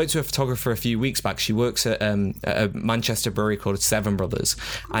 I spoke to a photographer a few weeks back. She works at a Manchester brewery called Seven Brothers,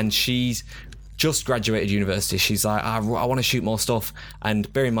 and she's just graduated university. She's like, I want to shoot more stuff.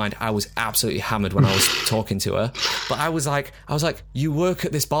 And bear in mind, I was absolutely hammered when I was talking to her. But I was like, you work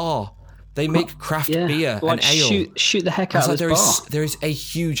at this bar. They make craft beer and ale. Shoot the heck out of this bar. There is a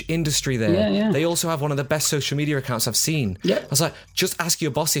huge industry there. Yeah. They also have one of the best social media accounts I've seen. Yeah. I was like, just ask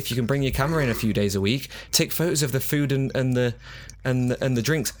your boss if you can bring your camera in a few days a week. Take photos of the food and the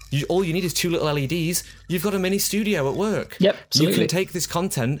drinks. All you need is 2 little LEDs. You've got a mini studio at work. Yep, absolutely. You can take this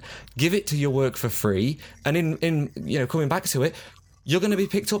content, give it to your work for free, and in coming back to it, you're going to be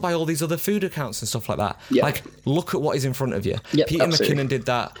picked up by all these other food accounts and stuff like that. Yep. Like, look at what is in front of you. Yep, Peter absolutely. McKinnon did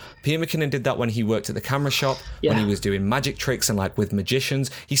that. Peter McKinnon did that when he worked at the camera shop, when he was doing magic tricks and like with magicians.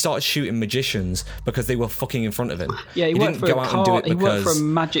 He started shooting magicians because they were fucking in front of him. Yeah, he worked for a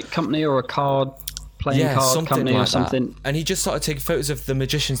magic company or a card playing card company or something. That. And he just started taking photos of the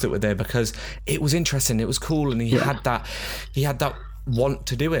magicians that were there because it was interesting, it was cool, and he had that want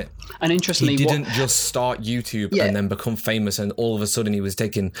to do it. And interestingly, he didn't just start YouTube and then become famous and all of a sudden he was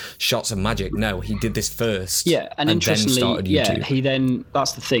taking shots of magic. No, he did this first. Yeah, and interestingly, then started YouTube.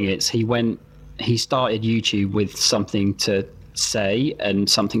 That's the thing, he started YouTube with something to say and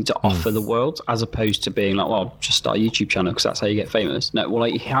something to offer the world, as opposed to being like, well, just start a YouTube channel because that's how you get famous. No, well,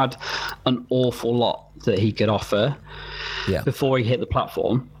 he had an awful lot that he could offer before he hit the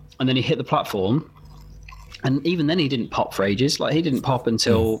platform, and then he hit the platform. And even then, he didn't pop for ages. Like, he didn't pop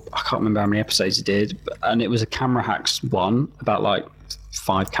until I can't remember how many episodes he did, and it was a Camera Hacks one, about like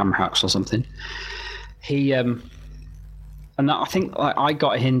 5 camera hacks or something. He and I think I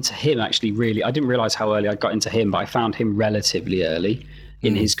got into him actually. Really, I didn't realize how early I got into him, but I found him relatively early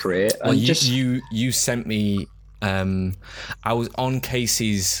in his career. Well, you sent me. I was on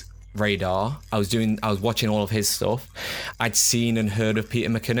Casey's radar. I was watching all of his stuff. I'd seen and heard of Peter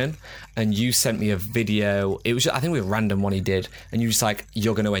McKinnon, and you sent me a video. It was I think it was a random one he did, and you were just like,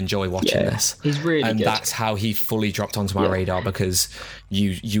 you're going to enjoy watching this. He's really and good. That's how he fully dropped onto my radar, because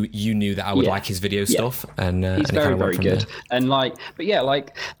you knew that I would like his video stuff, and he's very, very good. And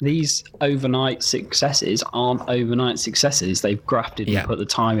these overnight successes aren't overnight successes. They've grafted and put the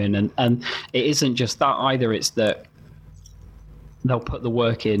time in, and it isn't just that either. It's that they'll put the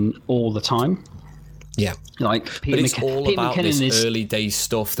work in all the time. Yeah, like Peter but it's all Peter about McKinnon this early day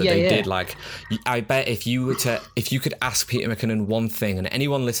stuff that they did. Like, I bet if you could ask Peter McKinnon one thing, and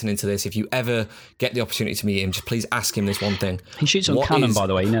anyone listening to this, if you ever get the opportunity to meet him, just please ask him this one thing. He shoots on Canon, by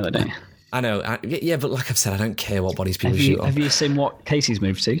the way. You know that, don't you? I know. But like I've said, I don't care what bodies people shoot on. Have you seen what Casey's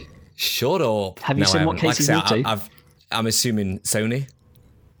moved to? Shut up. Have you seen what Casey's moved to? I'm assuming Sony.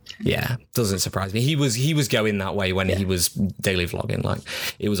 Yeah, doesn't surprise me. He was going that way when he was daily vlogging. Like,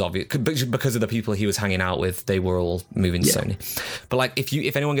 it was obvious because of the people he was hanging out with. They were all moving to Sony. But like,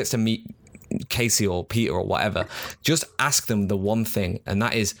 if anyone gets to meet Casey or Peter or whatever, just ask them the one thing, and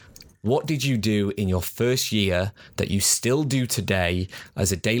that is, what did you do in your first year that you still do today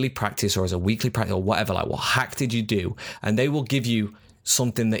as a daily practice or as a weekly practice or whatever? Like, what hack did you do? And they will give you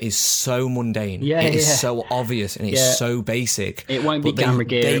something that is so mundane. It is so obvious and it's so basic. It won't be camera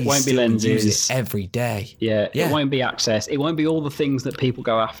gear. It won't be lenses. Use it every day. It won't be access. It won't be all the things that people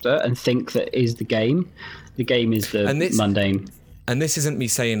go after and think that is the game. The game is the mundane. And this isn't me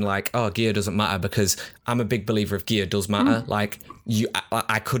saying like, oh, gear doesn't matter, because I'm a big believer of gear does matter. Like,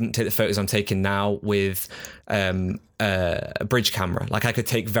 I couldn't take the photos I'm taking now with a bridge camera. Like, I could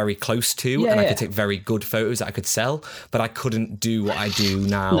take very close to, I could take very good photos that I could sell, but I couldn't do what I do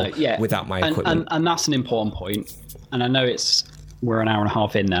now without my equipment. And that's an important point. And I know we're an hour and a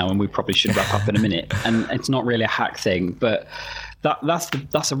half in now, and we probably should wrap up in a minute. And it's not really a hack thing, but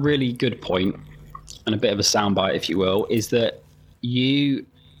that's a really good point, and a bit of a soundbite, if you will, is that you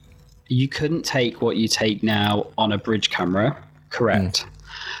couldn't take what you take now on a bridge camera, correct?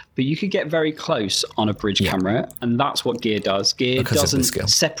 But you could get very close on a bridge camera, and that's what gear does. Gear doesn't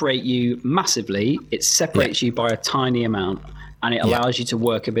separate you massively. It separates you by a tiny amount, and it allows you to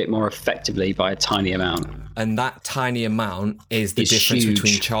work a bit more effectively by a tiny amount. And that tiny amount is the difference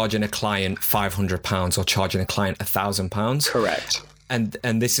between charging a client £500 or charging a client £1,000. Correct. And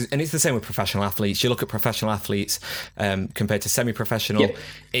it's the same with professional athletes. You look at professional athletes compared to semi-professional.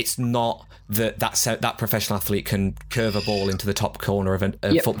 It's not that professional athlete can curve a ball into the top corner of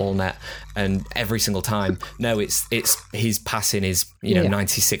a football net and every single time. No, it's his passing is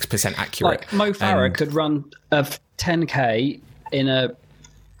 96% accurate. Like Mo Farah could run a 10K in a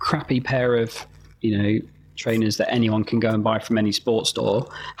crappy pair of trainers that anyone can go and buy from any sports store.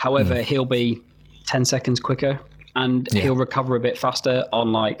 However, he'll be 10 seconds quicker and he'll recover a bit faster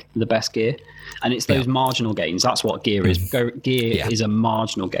on like the best gear. And it's those marginal gains. That's what gear is. Gear is a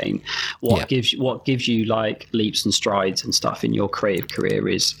marginal gain. What gives you like leaps and strides and stuff in your creative career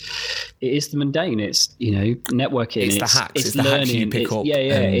is the mundane. It's networking. It's the hacks. It's the learning. Hacks you pick up.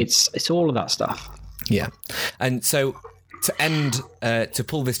 It's all of that stuff. Yeah, and so to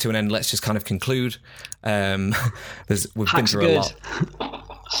pull this to an end, let's just kind of conclude. We've been through a lot.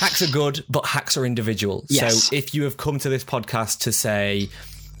 Hacks are good, but hacks are individual. Yes. So if you have come to this podcast to say,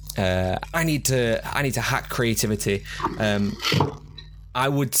 I need to hack creativity, I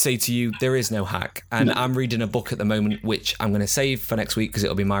would say to you, there is no hack. And I'm reading a book at the moment, which I'm going to save for next week because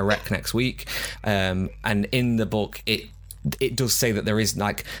it'll be my rec next week. And in the book, it does say that there is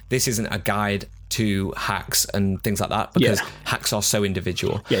this isn't a guide to hacks and things like that, because hacks are so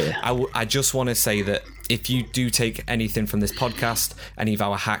individual. I just want to say that if you do take anything from this podcast, any of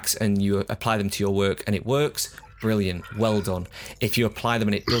our hacks, and you apply them to your work and it works, brilliant, well done. If you apply them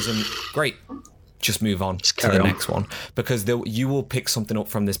and it doesn't, great, just move on to the next one, because you will pick something up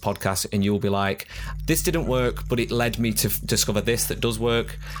from this podcast and you'll be like, this didn't work, but it led me to discover this that does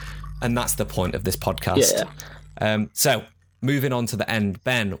work. And that's the point of this podcast. So moving on to the end,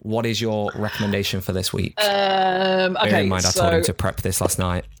 Ben, what is your recommendation for this week? Bear in mind, I told him to prep this last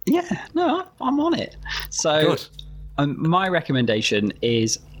night. Yeah, no, I'm on it. So my recommendation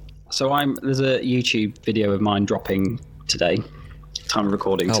is, there's a YouTube video of mine dropping today. Time of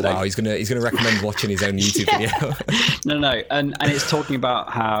recording today. Oh wow, he's gonna recommend watching his own YouTube video. No, and it's talking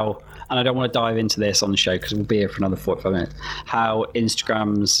about how, and I don't want to dive into this on the show because we'll be here for another 45 minutes, how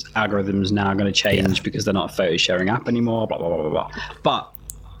Instagram's algorithms now going to change because they're not a photo sharing app anymore, blah, blah, blah, blah, blah. But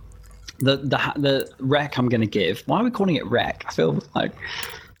the rec I'm going to give, why are we calling it rec? I feel like...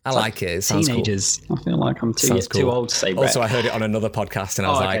 I like it. It sounds teenagers. Cool. I feel like I'm too old to say rec. Also, I heard it on another podcast and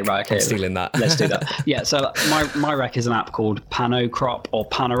I was I'm stealing that. Let's do that. Yeah, so my rec is an app called Panocrop or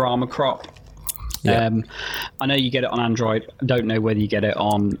Panorama Crop. Yeah. I know you get it on Android. I don't know whether you get it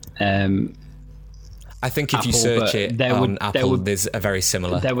on I think if Apple, you search it on Apple, there's a very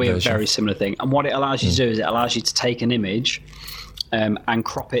similar There will be a very similar thing. And what it allows you to do is it allows you to take an image and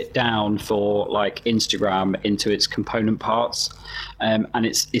crop it down for like Instagram into its component parts. And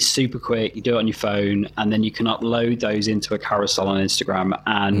it's super quick. You do it on your phone and then you can upload those into a carousel on Instagram.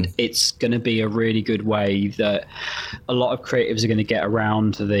 And it's going to be a really good way that a lot of creatives are going to get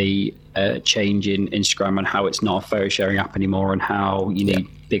around the change in Instagram and how it's not a photo sharing app anymore and how you need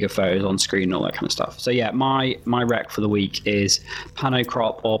bigger photos on screen and all that kind of stuff. So yeah, my rec for the week is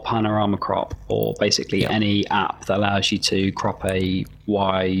Panocrop or Panorama Crop, or basically any app that allows you to crop a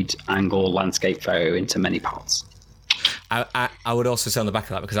wide angle landscape photo into many parts. I would also say on the back of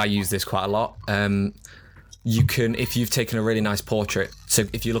that, because I use this quite a lot, you can, if you've taken a really nice portrait, so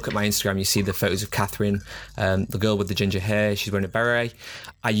if you look at my Instagram, you see the photos of Catherine, the girl with the ginger hair, she's wearing a beret.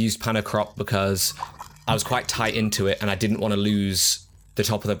 I used Panocrop because I was quite tight into it and I didn't want to lose the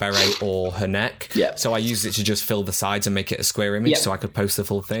top of the beret or her neck. So I used it to just fill the sides and make it a square image so I could post the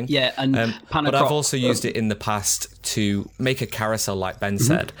full thing. And but I've also used it in the past to make a carousel like Ben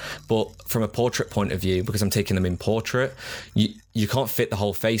said, but from a portrait point of view, because I'm taking them in portrait, you can't fit the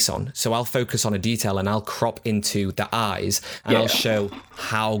whole face on. So I'll focus on a detail and I'll crop into the eyes and I'll show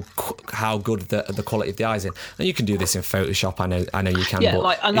how good the quality of the eyes is. And you can do this in Photoshop. I know you can,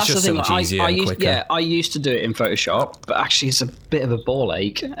 but and it's that's just the thing, so much easier and quicker. I used to do it in Photoshop, but actually it's a bit of a ball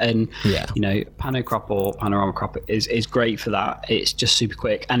ache. And Panocrop or Panorama Crop is great for that. It's just super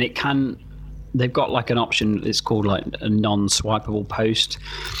quick, and they've got like an option, it's called like a non-swipeable post,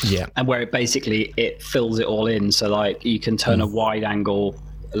 and where it fills it all in. So like you can turn a wide angle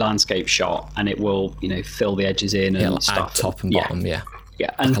landscape shot and it will fill the edges in and stuff, top and bottom.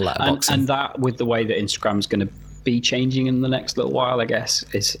 And that, with the way that Instagram's going to be changing in the next little while, I guess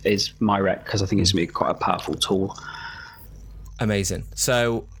is my rec, because I think it's going to be quite a powerful tool. Amazing.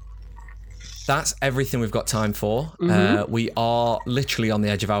 So that's everything we've got time for. We are literally on the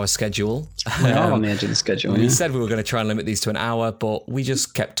edge of our schedule. We are on the edge of the schedule. We said we were going to try and limit these to an hour, but we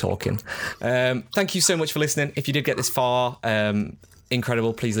just kept talking. Thank you so much for listening. If you did get this far,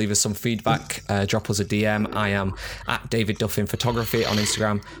 incredible. Please leave us some feedback. Drop us a DM. I am at David Duffin Photography on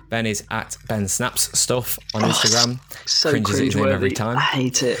Instagram. Ben is at Ben Snaps Stuff on Instagram. So cringes at his name every time. I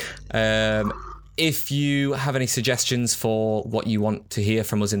hate it. If you have any suggestions for what you want to hear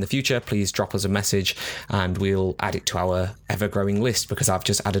from us in the future, please drop us a message and we'll add it to our ever-growing list, because I've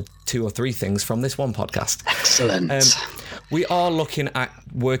just added 2 or 3 things from this one podcast. Excellent. We are looking at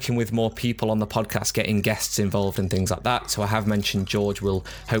working with more people on the podcast, getting guests involved and things like that. So I have mentioned George will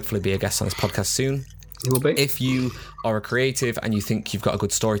hopefully be a guest on this podcast soon. He will be. If you are a creative and you think you've got a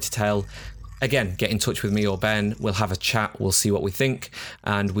good story to tell, again, get in touch with me or Ben. We'll have a chat. We'll see what we think.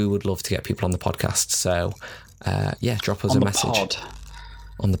 And we would love to get people on the podcast. So, drop us a message.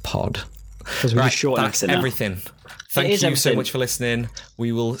 On the pod. Because we're short that's everything. Thank you so much for listening.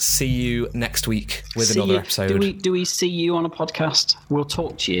 We will see you next week with another episode. Do we see you on a podcast? We'll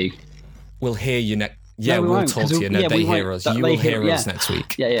talk to you. We'll hear you next. Yeah, no, we'll talk to you. No, they hear us. You will hear us next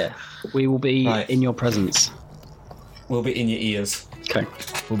week. Yeah. We will be in your presence. We'll be in your ears. Okay.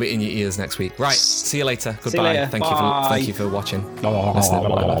 We'll be in your ears next week. Right. See you later. Goodbye. Thank you for watching.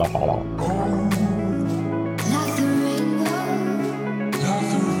 Listening.